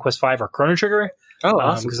some Dragon Quest 5 or Chrono Trigger. Oh,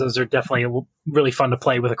 awesome. Because those are definitely really fun to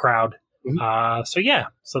play with a crowd.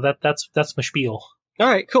 Mm-hmm. So that's my spiel. All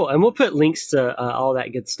right, cool. And we'll put links to all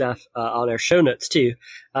that good stuff on our show notes too.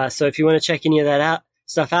 So if you want to check any of that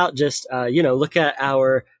stuff out, just, look at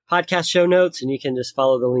our podcast show notes and you can just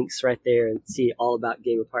follow the links right there and see all about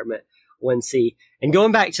Game Apartment 1C. And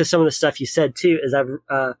going back to some of the stuff you said too, is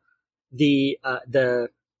the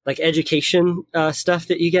like education stuff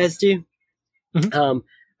that you guys do. Mm-hmm.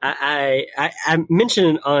 I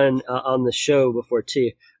mentioned it on the show before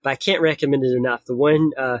too, but I can't recommend it enough. The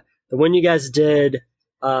one you guys did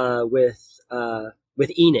with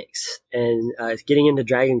Enix and getting into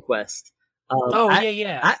Dragon Quest.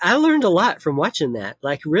 I learned a lot from watching that.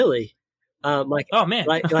 Like really, like oh man,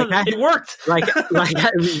 like it worked. like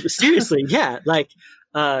seriously, yeah. Like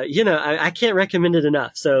I can't recommend it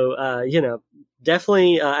enough. So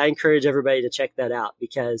definitely I encourage everybody to check that out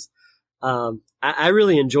because I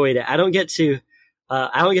really enjoyed it. I don't get to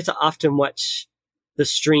often watch the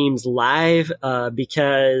streams live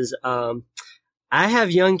because I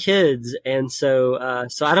have young kids, and so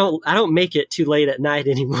I don't make it too late at night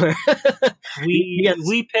anymore.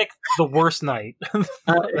 We picked the worst night.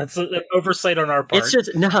 That's an oversight on our part. It's just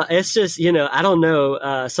I don't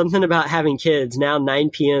know, something about having kids now. 9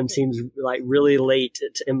 p.m. seems like really late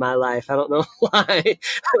in my life. I don't know why.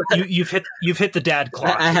 You've hit the dad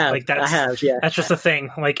clock. I have. Like I have. Yeah, that's just the thing.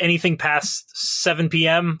 Like anything past 7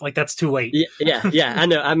 p.m. like that's too late. Yeah. I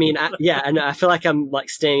know. I mean, I know. I feel like I'm like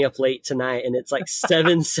staying up late tonight, and it's like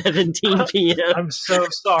 7:17 p.m. I'm so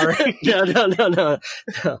sorry. No.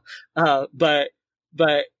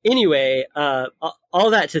 But anyway, all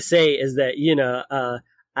that to say is that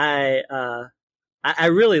I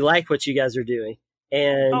really like what you guys are doing,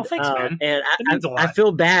 and thanks, man. And I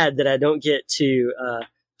feel bad that I don't get to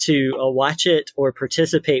watch it or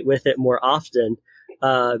participate with it more often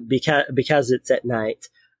because it's at night.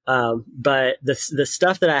 But the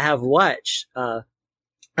stuff that I have watched,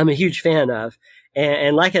 I'm a huge fan of.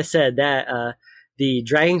 And like I said, that the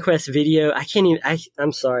Dragon Quest video,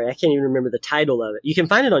 I'm sorry, I can't even remember the title of it. You can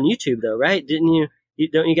find it on YouTube though, right? Don't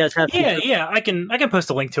you guys have? Yeah. I can post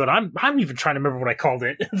a link to it. I'm even trying to remember what I called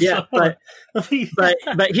it. Yeah, but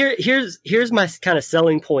here's my kind of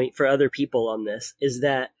selling point for other people on this is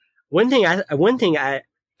that one thing I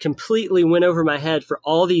completely went over my head for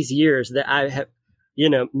all these years that I have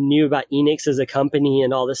knew about Enix as a company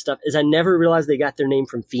and all this stuff is I never realized they got their name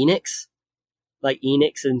from Phoenix. Like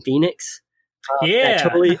Enix and Phoenix. Yeah.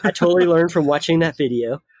 I totally learned from watching that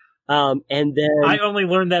video. And then I only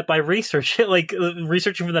learned that by research. Like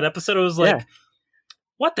researching for that episode, I was like,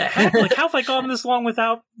 what the heck? Like, how have I gone this long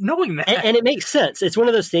without knowing that? And it makes sense. It's one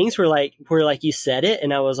of those things where you said it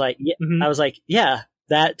and I was like, yeah,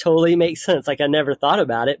 that totally makes sense. Like I never thought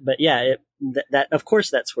about it, but yeah, that of course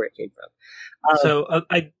that's where it came from. So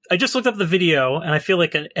I just looked up the video and I feel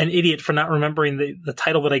like an idiot for not remembering the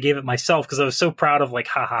title that I gave it myself because I was so proud of like,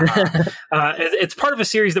 ha ha ha. It's part of a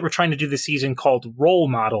series that we're trying to do this season called Role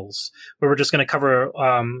Models, where we're just going to cover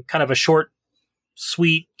kind of a short,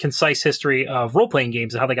 sweet, concise history of role-playing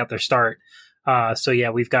games and how they got their start. So yeah,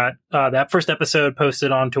 we've got that first episode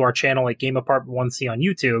posted onto our channel at Game Apartment 1C on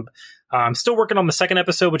YouTube. I'm still working on the second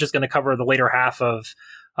episode, which is going to cover the later half of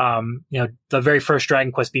the very first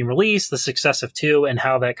Dragon Quest being released, the success of 2, and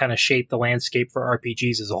how that kind of shaped the landscape for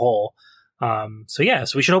RPGs as a whole. So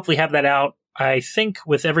we should hopefully have that out. I think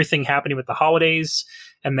with everything happening with the holidays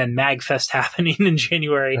and then MagFest happening in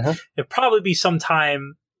January, it'll probably be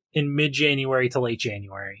sometime in mid-January to late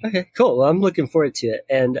January. Okay, cool. Well, I'm looking forward to it.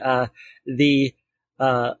 And the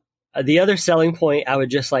other selling point I would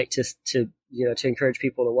just like to encourage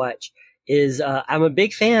people to watch is I'm a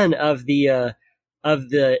big fan of the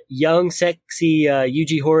young, sexy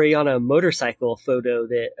Yuji Horii on a motorcycle photo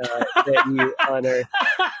that you honor.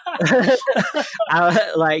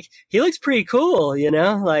 Like he looks pretty cool,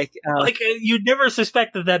 like you'd never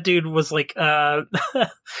suspect that dude was like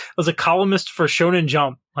was a columnist for Shonen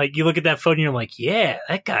Jump. Like you look at that photo and you're like, yeah,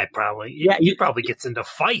 that guy probably he probably gets into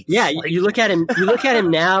fights. Yeah, like, you look at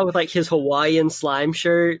him now with like his Hawaiian slime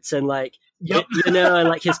shirts and like and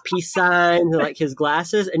like his peace signs and like his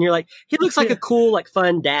glasses, and you're like, he looks like a cool, like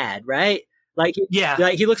fun dad, right? Like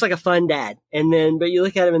he looks like a fun dad. And then, but you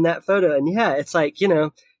look at him in that photo, and it's like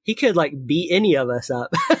he could like beat any of us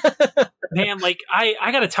up. Man, like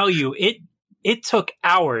I gotta tell you, it took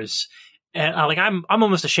hours. And I'm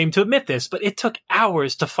almost ashamed to admit this, but it took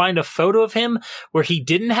hours to find a photo of him where he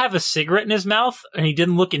didn't have a cigarette in his mouth and he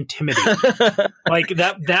didn't look intimidating. Like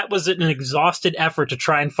that was an exhausted effort to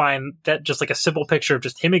try and find that, just like a simple picture of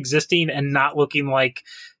just him existing and not looking like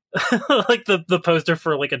like the poster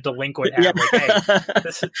for like a delinquent ad. Like, hey,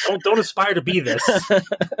 don't aspire to be this.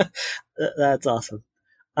 That's awesome.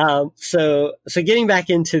 So getting back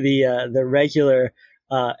into the regular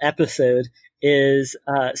episode is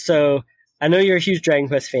so. I know you're a huge Dragon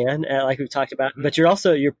Quest fan, like we've talked about, but you're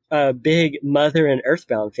a big Mother and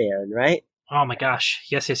Earthbound fan, right? Oh my gosh.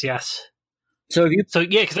 Yes. So have you? So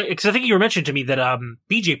yeah, because I think you were mentioning to me that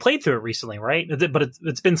BJ played through it recently, right? But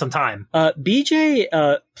it's been some time.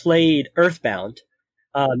 BJ played Earthbound.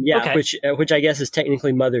 Okay. which I guess is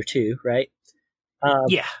technically Mother 2, right?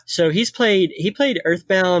 Yeah. So he played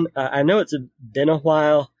Earthbound. I know it's been a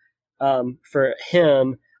while for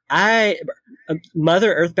him.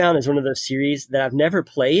 Mother Earthbound is one of those series that I've never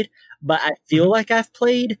played, but I feel like I've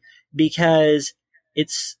played because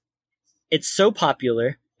it's so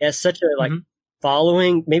popular. It has such a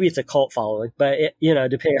following. Maybe it's a cult following, but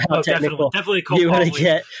depending on how technical definitely cult you want to following.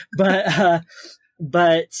 get.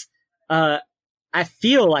 But I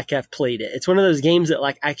feel like I've played it. It's one of those games that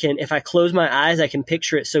I can, if I close my eyes, I can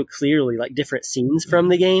picture it so clearly, like different scenes from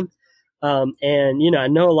the game. And I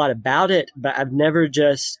know a lot about it, but I've never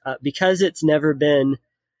just, because it's never been,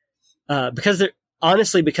 because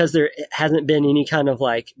there hasn't been any kind of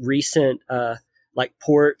recent,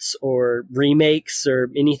 ports or remakes or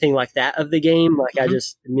anything like that of the game. I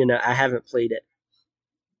just, I haven't played it.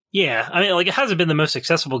 Yeah. I mean, it hasn't been the most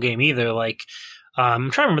accessible game either.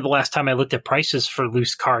 I'm trying to remember the last time I looked at prices for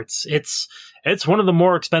loose carts. It's one of the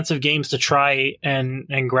more expensive games to try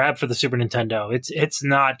and grab for the Super Nintendo. It's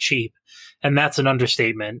not cheap, and that's an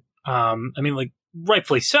understatement.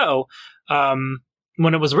 Rightfully so.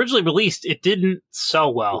 When it was originally released, it didn't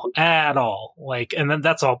sell well at all. And then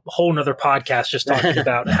that's a whole nother podcast just talking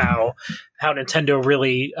about how Nintendo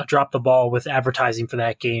really dropped the ball with advertising for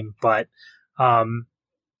that game. But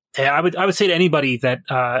yeah, I would say to anybody that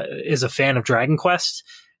is a fan of Dragon Quest,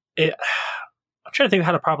 I'm trying to think of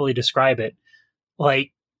how to properly describe it. I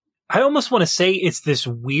almost want to say it's this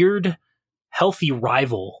weird, healthy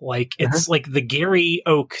rival. It's like the Gary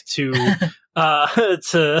Oak to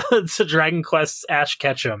Dragon Quest's Ash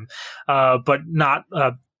Ketchum, but not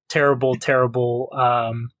terrible.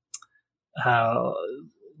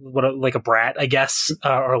 Like a brat, I guess,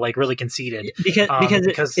 or really conceited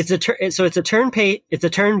because it's a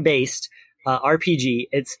turn-based RPG.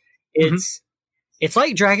 It's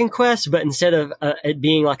like Dragon Quest, but instead of it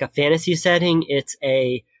being like a fantasy setting, it's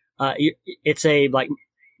a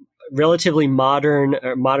relatively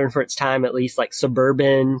modern for its time, at least,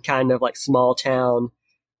 suburban kind of small town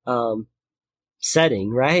setting,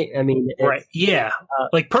 right? I mean, right? Yeah,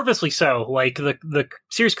 purposely so. The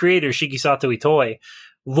series creator Shigesato Itoi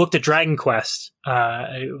looked at Dragon Quest.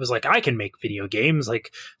 It was I can make video games.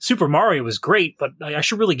 Super Mario was great, but I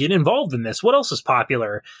should really get involved in this. What else is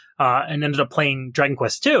popular? And ended up playing Dragon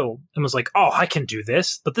Quest 2 and was oh, I can do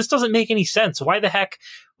this, but this doesn't make any sense. Why the heck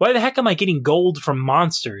am I getting gold from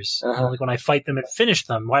monsters? When I fight them and finish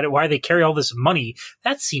them? Why do they carry all this money?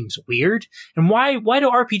 That seems weird. And why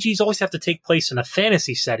do RPGs always have to take place in a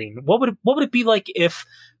fantasy setting? What would it be like if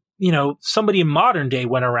somebody in modern day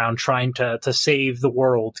went around trying to save the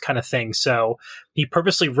world kind of thing? So he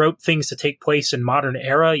purposely wrote things to take place in modern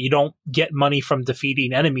era. You don't get money from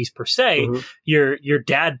defeating enemies per se. Your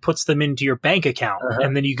dad puts them into your bank account,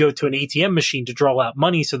 and then you go to an ATM machine to draw out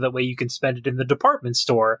money so that way you can spend it in the department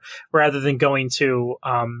store rather than going to,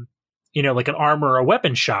 an armor or a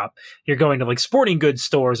weapon shop. You're going to sporting goods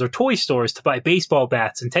stores or toy stores to buy baseball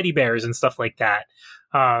bats and teddy bears and stuff like that.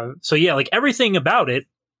 So yeah, everything about it,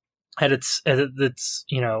 at its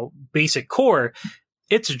basic core,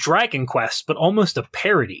 it's Dragon Quest, but almost a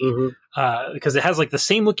parody, because it has the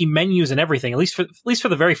same looking menus and everything, at least for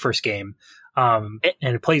the very first game. And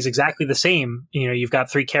it plays exactly the same. You've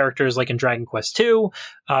got 3 characters in Dragon Quest 2.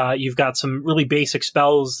 You've got some really basic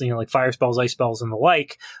spells, fire spells, ice spells, and the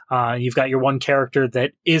like. You've got your one character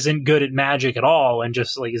that isn't good at magic at all and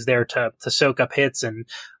just is there to soak up hits and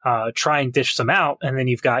try and dish some out. And then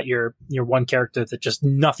you've got your one character that just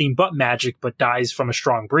nothing but magic but dies from a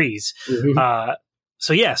strong breeze.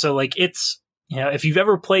 So it's if you've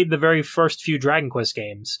ever played the very first few Dragon Quest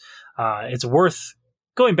games, it's worth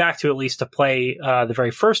going back to at least to play the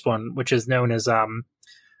very first one, which is known as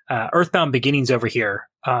Earthbound Beginnings over here.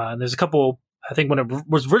 There's a couple, I think when it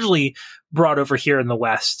was originally brought over here in the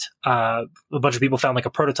West, a bunch of people found a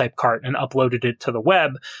prototype cart and uploaded it to the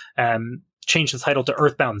web and changed the title to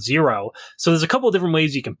Earthbound Zero. So there's a couple of different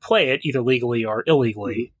ways you can play it, either legally or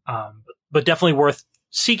illegally, but definitely worth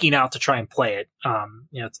seeking out to try and play it.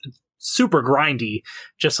 It's super grindy,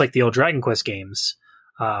 just like the old Dragon Quest games,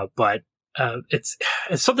 but it's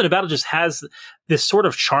something about it just has this sort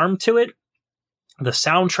of charm to it. The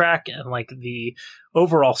soundtrack and the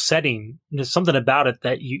overall setting, there's something about it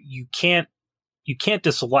that you can't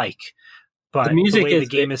dislike. But the music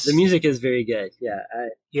the music is very good.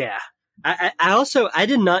 Yeah. I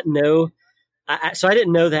did not know. So I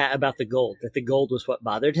didn't know that about the gold. That the gold was what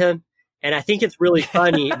bothered him. And I think it's really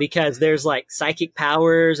funny because there's like psychic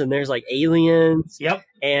powers and there's like aliens. Yep.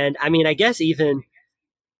 And I mean, I guess even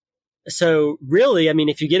so really, I mean,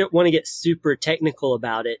 if you want to get super technical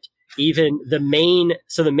about it, even the main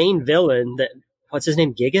villain what's his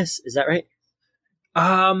name? Gigas? Is that right?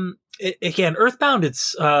 Again, Earthbound,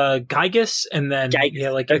 it's Gygus, and then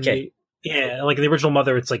like like the original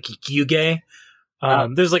Mother, it's like Gyuge.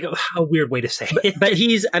 There's like a weird way to say it. But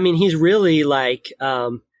he's really like,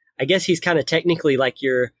 I guess he's kind of technically like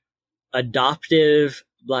your adoptive,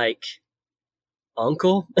 like,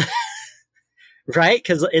 uncle, right?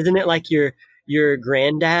 Because isn't it like your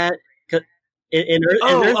granddad in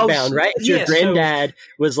Earthbound, right? Your granddad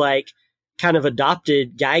was like kind of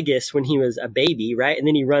adopted Gygus when he was a baby, right? And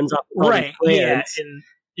then he runs off, right? Yeah,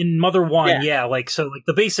 in Mother 1, like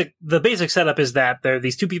the basic setup is that there are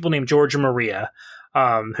these two people named George and Maria.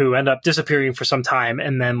 Who end up disappearing for some time.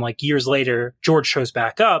 And then like years later, George shows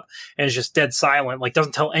back up and is just dead silent, like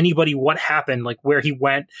doesn't tell anybody what happened, like where he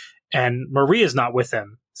went, and Maria's not with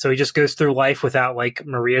him. So he just goes through life without like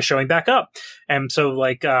Maria showing back up. And so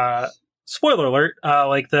like, spoiler alert,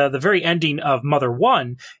 like the very ending of Mother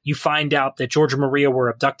 1, you find out that George and Maria were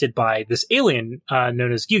abducted by this alien,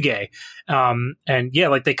 known as Gyuge. And yeah,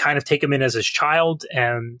 like they kind of take him in as his child,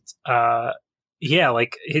 and,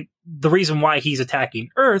 the reason why he's attacking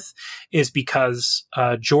Earth is because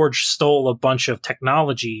George stole a bunch of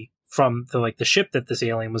technology from the ship that this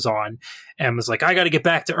alien was on, and was like, I got to get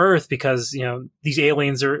back to Earth because, you know, these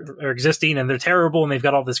aliens are existing and they're terrible and they've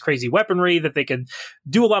got all this crazy weaponry that they could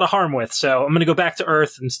do a lot of harm with. So I'm going to go back to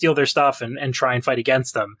Earth and steal their stuff and try and fight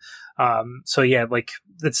against them. So yeah, like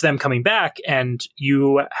it's them coming back and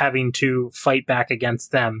you having to fight back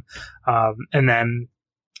against them. And then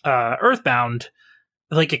Earthbound,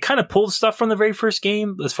 like it kind of pulls stuff from the very first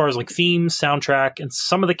game as far as like themes, soundtrack, and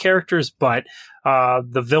some of the characters, but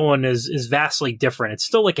the villain is vastly different. It's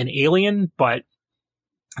still like an alien, but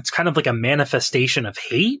it's kind of like a manifestation of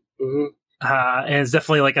hate. Mm-hmm. And it's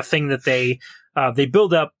definitely like a thing that they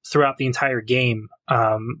build up throughout the entire game,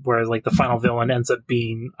 where like the final villain ends up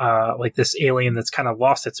being like this alien that's kind of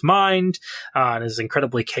lost its mind and is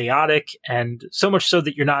incredibly chaotic, and so much so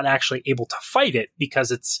that you're not actually able to fight it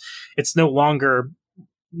because it's no longer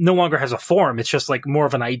has a form. It's just like more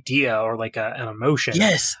of an idea or like an emotion.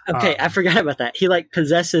 Yes. Okay. I forgot about that. He like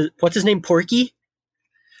possesses, what's his name? Porky?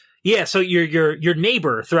 Yeah. So your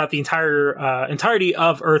neighbor throughout the entirety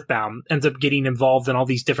of Earthbound ends up getting involved in all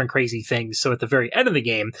these different crazy things. So at the very end of the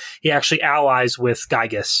game, he actually allies with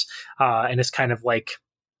Gygus, and is kind of like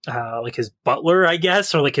his butler, I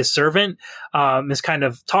guess, or like his servant, is kind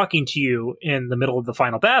of talking to you in the middle of the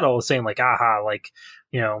final battle, saying like, aha, like,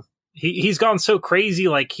 you know, he's gone so crazy,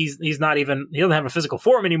 like he doesn't have a physical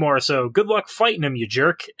form anymore, so good luck fighting him, you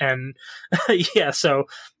jerk. And yeah, so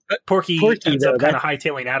Porky ends up kind of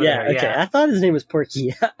hightailing out of there. Okay. Yeah, I thought his name was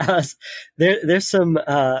Porky. There's some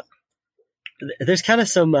there's kind of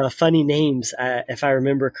some funny names, if I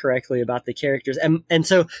remember correctly, about the characters, and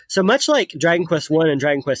so much like Dragon Quest 1 and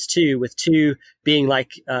Dragon Quest 2, with 2 being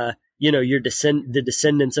like the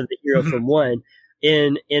descendants of the hero from 1,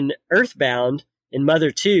 in Earthbound, in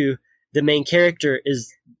Mother 2, the main character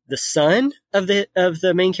is the son of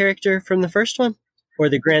the main character from the first one, or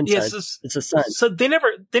the grandson. Yes, it's a son. So they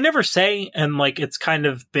never say, and like it's kind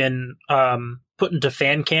of been put into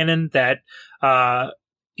fan canon that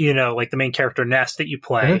like the main character Ness that you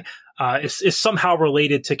play is somehow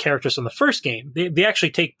related to characters from the first game. They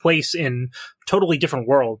actually take place in totally different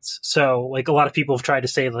worlds. So like a lot of people have tried to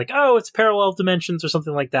say like, oh, it's parallel dimensions or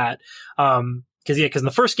something like that. Because in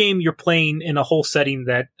the first game, you're playing in a whole setting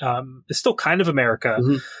that is still kind of America,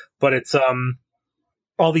 but it's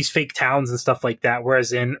all these fake towns and stuff like that.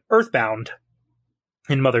 Whereas in Earthbound,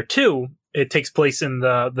 in Mother 2, it takes place in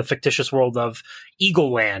the fictitious world of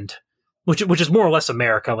Eagle Land, which is more or less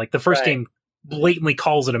America. Like the first game blatantly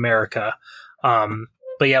calls it America.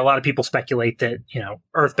 But yeah, a lot of people speculate that, you know,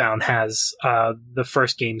 Earthbound has the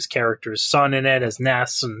first game's character's son in it as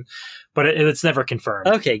Ness, but it's never confirmed.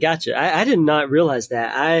 Okay, gotcha. I did not realize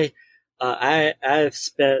that. I've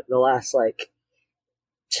spent the last like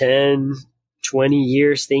 10, 20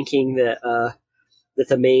 years thinking that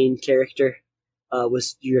the main character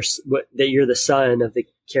was that you're the son of the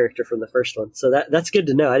character from the first one. So that's good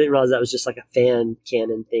to know. I didn't realize that was just like a fan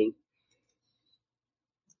canon thing.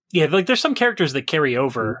 Yeah, like there's some characters that carry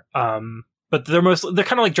over, but they're kind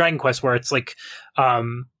of like Dragon Quest, where it's like,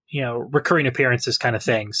 recurring appearances kind of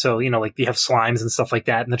thing. So, like you have slimes and stuff like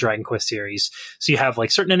that in the Dragon Quest series. So you have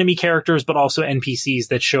like certain enemy characters, but also NPCs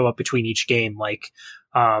that show up between each game. Like,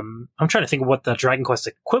 I'm trying to think of what the Dragon Quest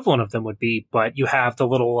equivalent of them would be, but you have the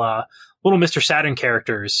little Mr. Saturn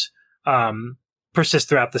characters, persist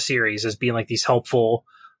throughout the series as being like these helpful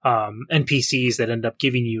NPCs that end up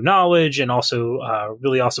giving you knowledge and also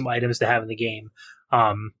really awesome items to have in the game.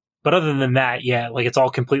 But other than that, yeah, like it's all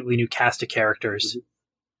completely new cast of characters.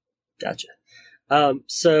 Gotcha.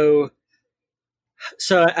 So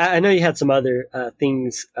I know you had some other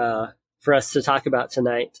things for us to talk about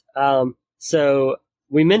tonight. So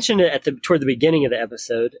we mentioned it toward the beginning of the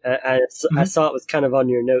episode. I saw it was kind of on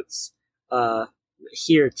your notes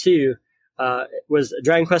here too. Was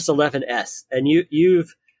Dragon Quest XI, and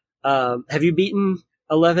you've have you beaten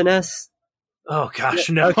 11S? Oh gosh,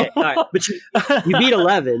 no. Okay, all right. But you beat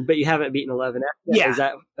 11, but you haven't beaten 11S yet. Yeah. Is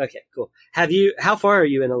that okay? Cool. How far are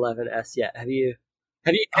you in 11S yet? Have you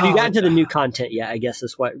gotten to the new content yet? I guess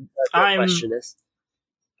is what the question is.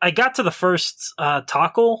 I got to the first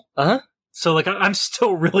Tackle. So like I'm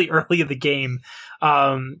still really early in the game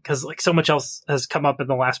because like so much else has come up in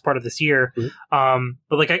the last part of this year. But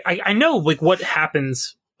like I know like what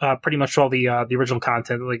happens pretty much all the original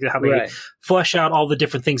content, like how they flesh out all the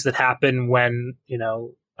different things that happen when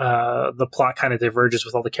the plot kind of diverges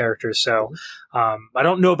with all the characters. So I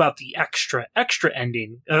don't know about the extra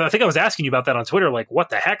ending. I think I was asking you about that on Twitter. Like, what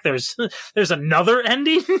the heck? There's another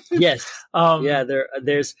ending? Yes. Yeah.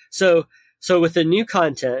 There's so with the new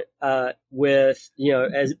content, and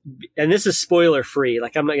this is spoiler free.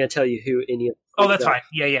 Like, I'm not going to tell you who any of. Oh, that's fine.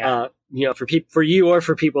 Yeah. For you or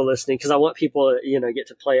for people listening, because I want people to get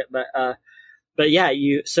to play it. But yeah,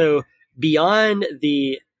 so beyond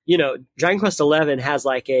the Dragon Quest XI has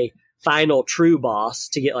like a final true boss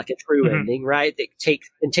to get like a true ending, right? That take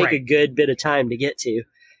a good bit of time to get to,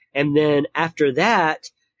 and then after that,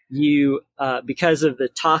 you because of the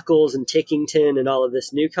Tockles and Tickington and all of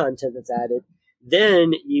this new content that's added,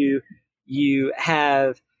 then you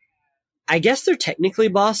have, I guess they're technically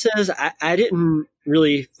bosses. I didn't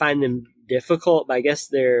really find them difficult, but I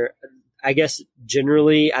guess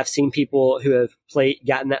generally I've seen people who have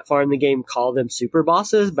gotten that far in the game call them super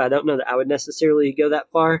bosses, but I don't know that I would necessarily go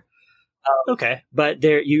that far. Okay. But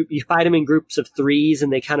you fight them in groups of 3s,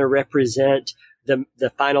 and they kind of represent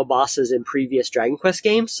the final bosses in previous Dragon Quest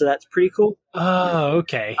games, so that's pretty cool. Oh,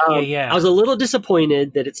 okay. Yeah. I was a little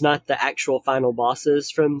disappointed that it's not the actual final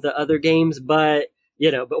bosses from the other games, but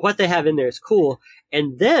what they have in there is cool.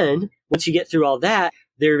 And then once you get through all that,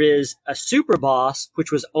 there is a super boss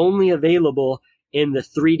which was only available in the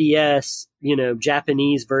 3DS,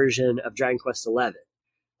 Japanese version of Dragon Quest XI.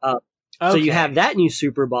 So you have that new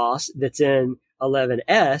super boss that's in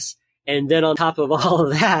 11S. And then on top of all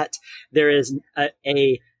of that, there is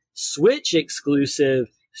a Switch exclusive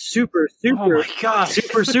super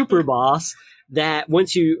boss that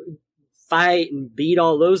once you fight and beat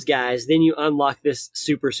all those guys, then you unlock this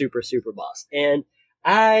super boss. And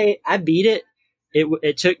I beat it.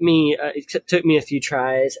 It took me a few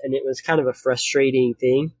tries, and it was kind of a frustrating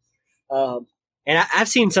thing. And I've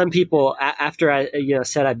seen some people after I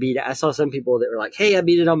said I beat it. I saw some people that were like, "Hey, I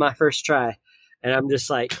beat it on my first try," and I'm just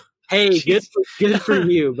like, "Hey, good for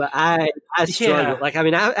you." But I struggled. Yeah. Like, I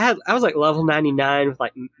mean, I was like level 99 with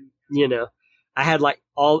like, I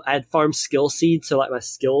had farmed skill seeds, so like my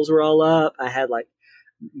skills were all up. I had like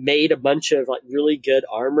made a bunch of like really good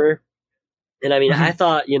armor, and I mean, I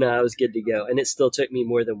thought I was good to go, and it still took me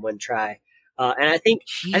more than one try. And I think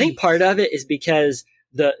part of it is because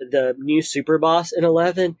the new super boss in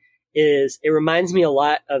 11 it reminds me a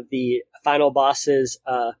lot of the final bosses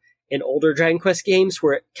in older Dragon Quest games,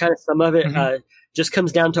 where it kind of some of it just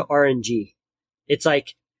comes down to RNG. It's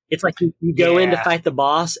like you go in to fight the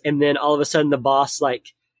boss, and then all of a sudden the boss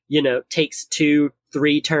takes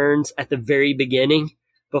 2-3 turns at the very beginning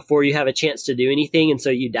before you have a chance to do anything, and so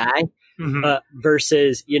you die.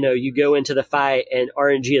 Versus you go into the fight and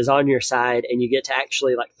RNG is on your side, and you get to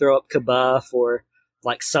actually like throw up Kabuff or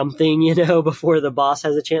like something before the boss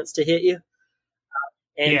has a chance to hit you.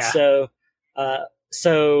 And so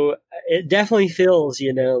it definitely feels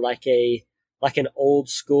like an old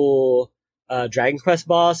school Dragon Quest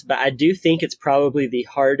boss, but I do think it's probably the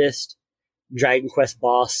hardest Dragon Quest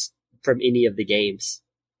boss from any of the games.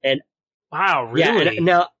 And wow, really? Yeah, and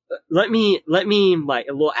now let me like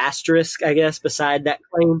a little asterisk, I guess, beside that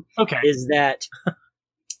claim. Okay. Is that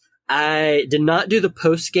I did not do the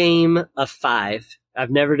post game of 5. I've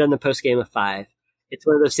never done the post game of 5. It's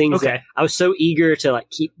one of those things that I was so eager to like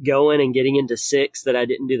keep going and getting into 6 that I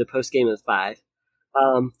didn't do the post game of 5.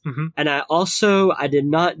 And I did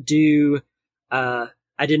not do, I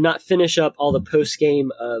did not finish up all the post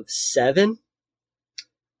game of 7.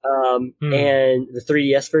 And the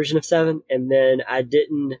 3DS version of 7. And then I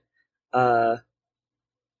didn't,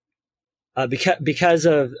 because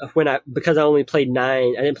I only played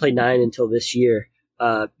 9, I didn't play 9 until this year.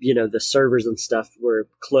 the servers and stuff were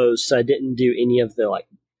closed, so I didn't do any of the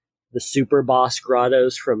super boss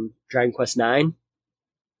grottos from Dragon Quest IX.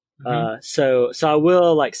 So I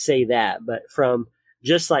will say that, but from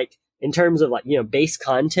just in terms of base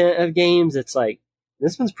content of games, it's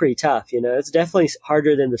this one's pretty tough. It's definitely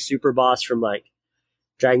harder than the super boss from at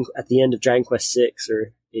the end of Dragon Quest VI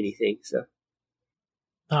or anything. So,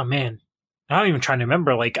 oh man, I'm even trying to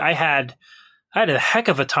remember. I had a heck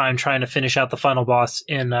of a time trying to finish out the final boss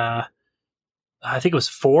in I think it was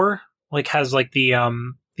 4. Has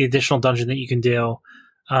the additional dungeon that you can do,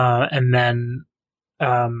 and then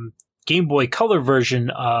Game Boy Color version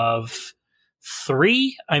of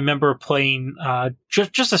 3. I remember playing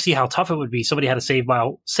just to see how tough it would be. Somebody had a save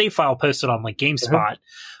file posted on GameSpot,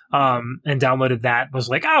 and downloaded that.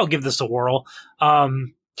 Was I'll give this a whirl.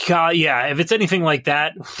 God, yeah, if it's anything like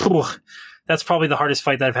that, that's probably the hardest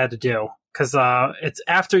fight that I've had to do, because it's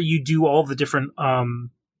after you do all the different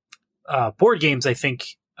board games. I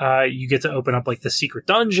think you get to open up the secret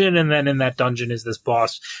dungeon, and then in that dungeon is this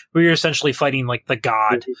boss where you're essentially fighting the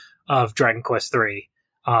god of Dragon Quest 3.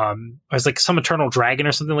 There's some eternal dragon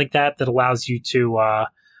or something like that allows you to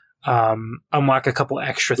unlock a couple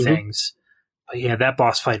extra things. But yeah, that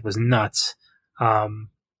boss fight was nuts. But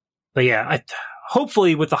yeah,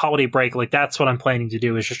 hopefully with the holiday break, that's what I'm planning to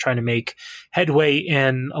do, is just trying to make headway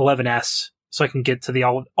in 11S, so I can get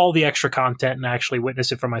to all the extra content and actually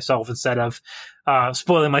witness it for myself, instead of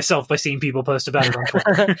spoiling myself by seeing people post about it on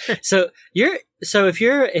Twitter.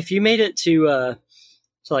 if you made it to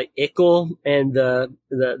Ickle and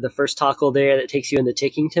the first tackle there that takes you into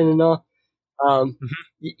Tickington and all,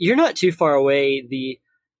 you're not too far away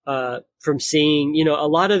from seeing a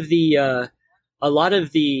lot of the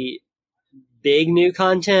big new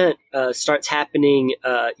content starts happening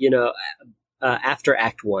after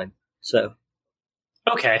Act 1. So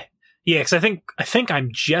okay, yeah, because I think I'm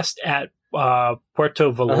just at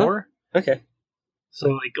Puerto Valor. Okay,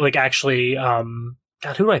 so actually,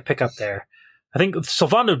 God, who do I pick up there? I think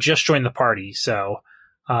Sylvando just joined the party, so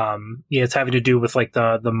yeah, it's having to do with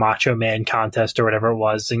the Macho Man contest or whatever it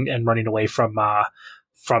was, and running away from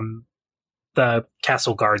the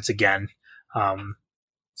castle guards again.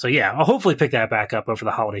 So yeah, I'll hopefully pick that back up over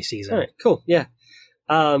the holiday season. All right, cool, yeah.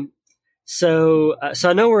 So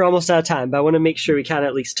I know we're almost out of time, but I want to make sure we kind of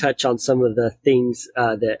at least touch on some of the things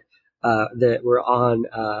that were on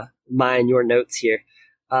my and your notes here.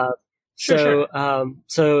 Sure.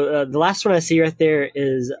 So the last one I see right there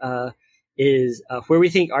is where we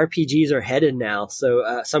think RPGs are headed now. So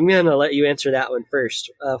I'm going to let you answer that one first.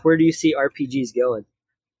 Where do you see RPGs going?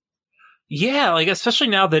 Yeah, especially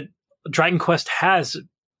now that Dragon Quest has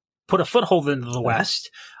put a foothold into the West,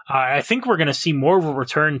 I think we're going to see more of a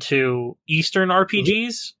return to Eastern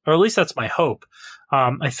RPGs, or at least that's my hope.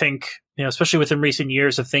 I think, especially within recent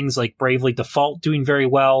years of things like Bravely Default doing very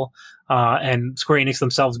well, and Square Enix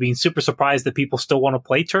themselves being super surprised that people still want to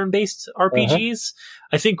play turn-based RPGs.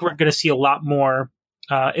 I think we're going to see a lot more,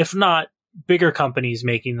 if not bigger companies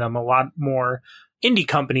making them, a lot more indie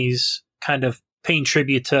companies kind of paying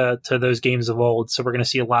tribute to those games of old. So we're going to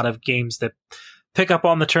see a lot of games that pick up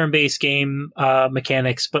on the turn-based game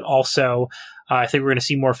mechanics, but also I think we're going to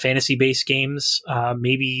see more fantasy-based games,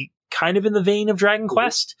 maybe kind of in the vein of Dragon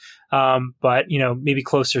Quest, but maybe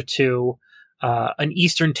closer to an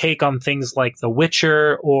Eastern take on things like The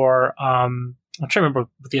Witcher, or I'm trying to remember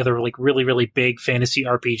what the other really, really big fantasy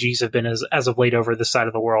RPGs have been as of late over this side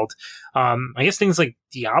of the world. I guess things like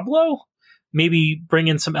Diablo, maybe bring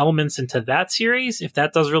in some elements into that series, if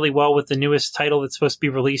that does really well with the newest title that's supposed to be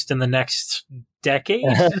released in the next decade.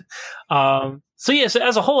 So yes,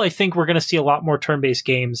 as a whole, I think we're going to see a lot more turn-based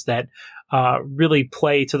games that really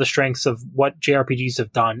play to the strengths of what JRPGs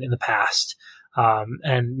have done in the past,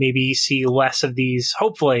 and maybe see less of these,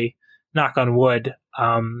 hopefully, knock on wood,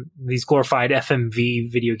 these glorified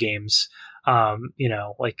FMV video games.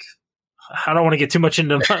 I don't want to get too much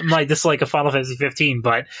into my dislike of Final Fantasy 15,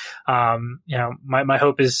 but my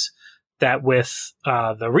hope is that with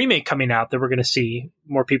the remake coming out, that we're going to see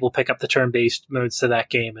more people pick up the turn-based modes to that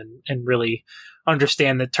game, and really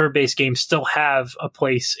understand that turn-based games still have a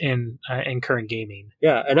place in current gaming.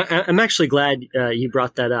 Yeah, and I'm actually glad you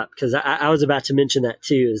brought that up, because I was about to mention that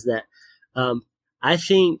too. Is that I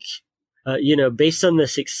think based on the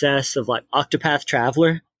success of Octopath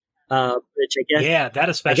Traveler. Which I guess, that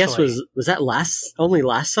especially. I guess was that only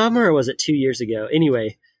last summer, or was it 2 years ago?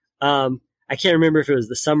 Anyway, I can't remember if it was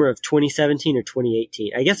the summer of 2017 or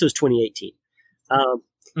 2018. I guess it was 2018.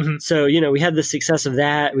 So we had the success of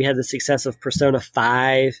that. We had the success of Persona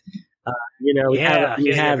 5. We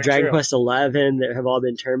have Dragon Quest 11 that have all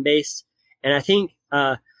been turn based, and I think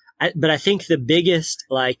but I think the biggest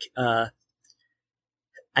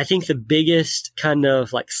kind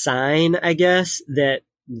of like sign, I guess, that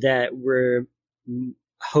we're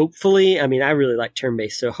hopefully, I mean, I really like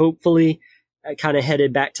turn-based, so hopefully kind of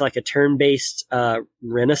headed back to like a turn-based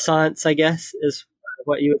renaissance, I guess, is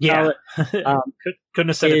what you would call it. Couldn't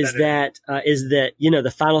have said it better. Is that,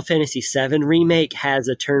 the Final Fantasy VII remake has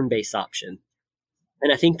a turn-based option.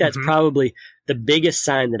 And I think that's probably the biggest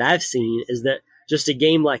sign that I've seen, is that just a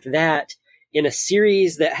game like that in a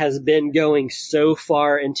series that has been going so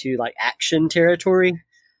far into like action territory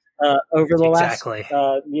over the last, like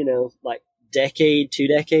decade, 2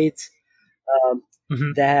 decades,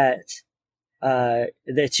 that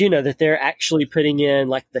they're actually putting in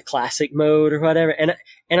like the classic mode or whatever. And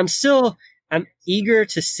I'm eager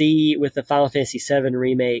to see with the Final Fantasy VII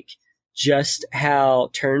remake just how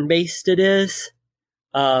turn-based it is.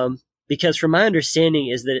 Because from my understanding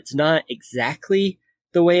is that it's not exactly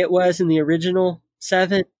the way it was in the original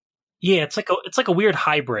 7. Yeah, it's like a weird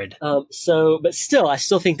hybrid. But still, I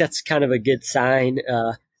still think that's kind of a good sign,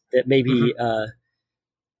 that maybe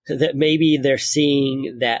they're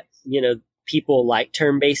seeing that, people like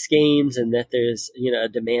turn-based games and that there's, a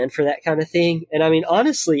demand for that kind of thing. And I mean,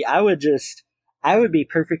 honestly, I would be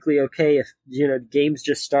perfectly okay if, games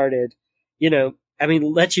just started,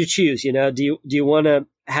 let you choose, do you want to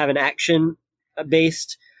have an action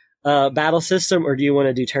based, battle system, or do you want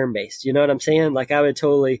to do turn-based? You know what I'm saying? Like I'm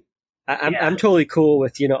totally cool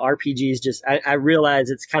with, RPGs. Just, I realize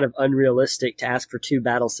it's kind of unrealistic to ask for 2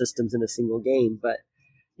 battle systems in a single game, but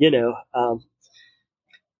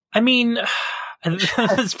I mean,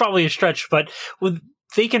 it's probably a stretch, but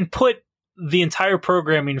they can put the entire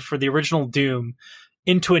programming for the original Doom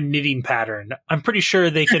into a knitting pattern. I'm pretty sure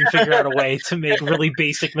they can figure out a way to make really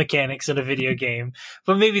basic mechanics in a video game,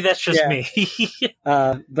 but maybe that's just me.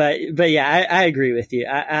 But yeah, I agree with you.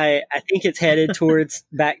 I think it's headed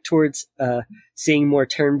back towards seeing more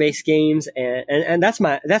turn-based games, and that's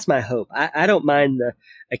my hope. I don't mind the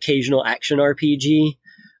occasional action RPG.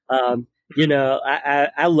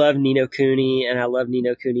 I love Ni no Kuni, and I love Ni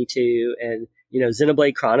no Kuni 2, and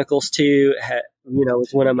Xenoblade Chronicles 2 was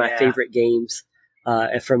one of my favorite games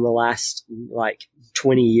from the last like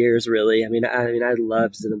 20 years, really. I mean, I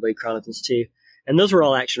love Xenoblade Chronicles 2, and those were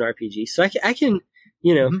all action RPGs. So I can,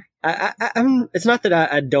 I'm. It's not that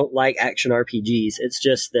I don't like action RPGs. It's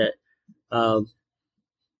just that,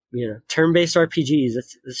 turn-based RPGs.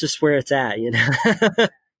 It's just where it's at.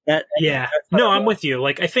 I'm with you.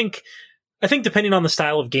 Like, I think depending on the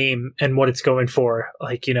style of game and what it's going for,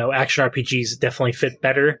 like, action RPGs definitely fit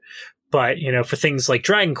better. But, for things like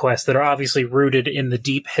Dragon Quest that are obviously rooted in the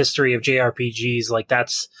deep history of JRPGs, like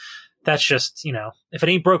that's just, if it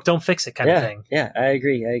ain't broke, don't fix it kind of thing. Yeah, I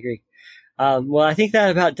agree. Well, I think that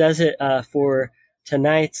about does it for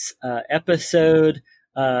tonight's episode.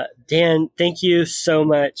 Dan, thank you so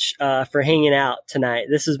much for hanging out tonight.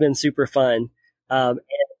 This has been super fun. Man,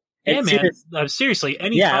 seriously,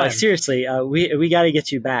 anytime. Yeah, seriously, we got to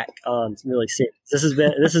get you back on really serious. This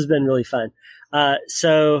has been really fun.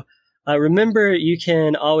 So remember, you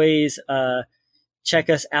can always check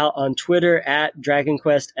us out on Twitter at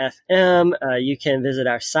DragonQuestFM. You can visit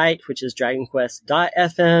our site, which is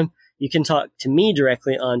DragonQuest.fm. You can talk to me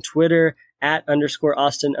directly on Twitter at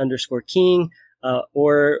 _Austin_King,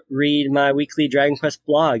 or read my weekly Dragon Quest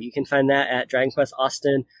blog. You can find that at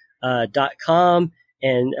DragonQuestAustin.com.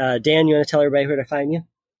 And Dan, you want to tell everybody where to find you?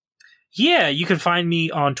 Yeah, you can find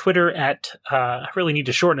me on Twitter at, I really need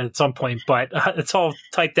to shorten it at some point, but it's all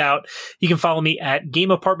typed out. You can follow me at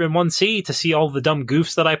GameApartment1C to see all the dumb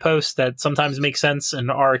goofs that I post that sometimes make sense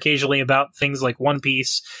and are occasionally about things like One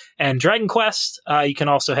Piece and Dragon Quest. You can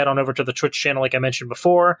also head on over to the Twitch channel, like I mentioned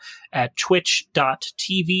before, at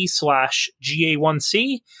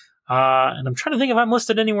twitch.tv/GA1C. And I'm trying to think if I'm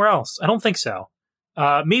listed anywhere else. I don't think so.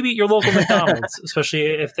 Maybe at your local McDonald's, especially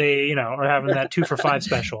if they, are having that 2 for $5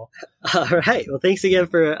 special. All right. Well, thanks again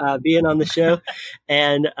for being on the show.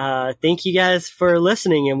 And thank you guys for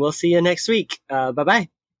listening, and we'll see you next week. Bye-bye.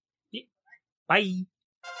 Bye.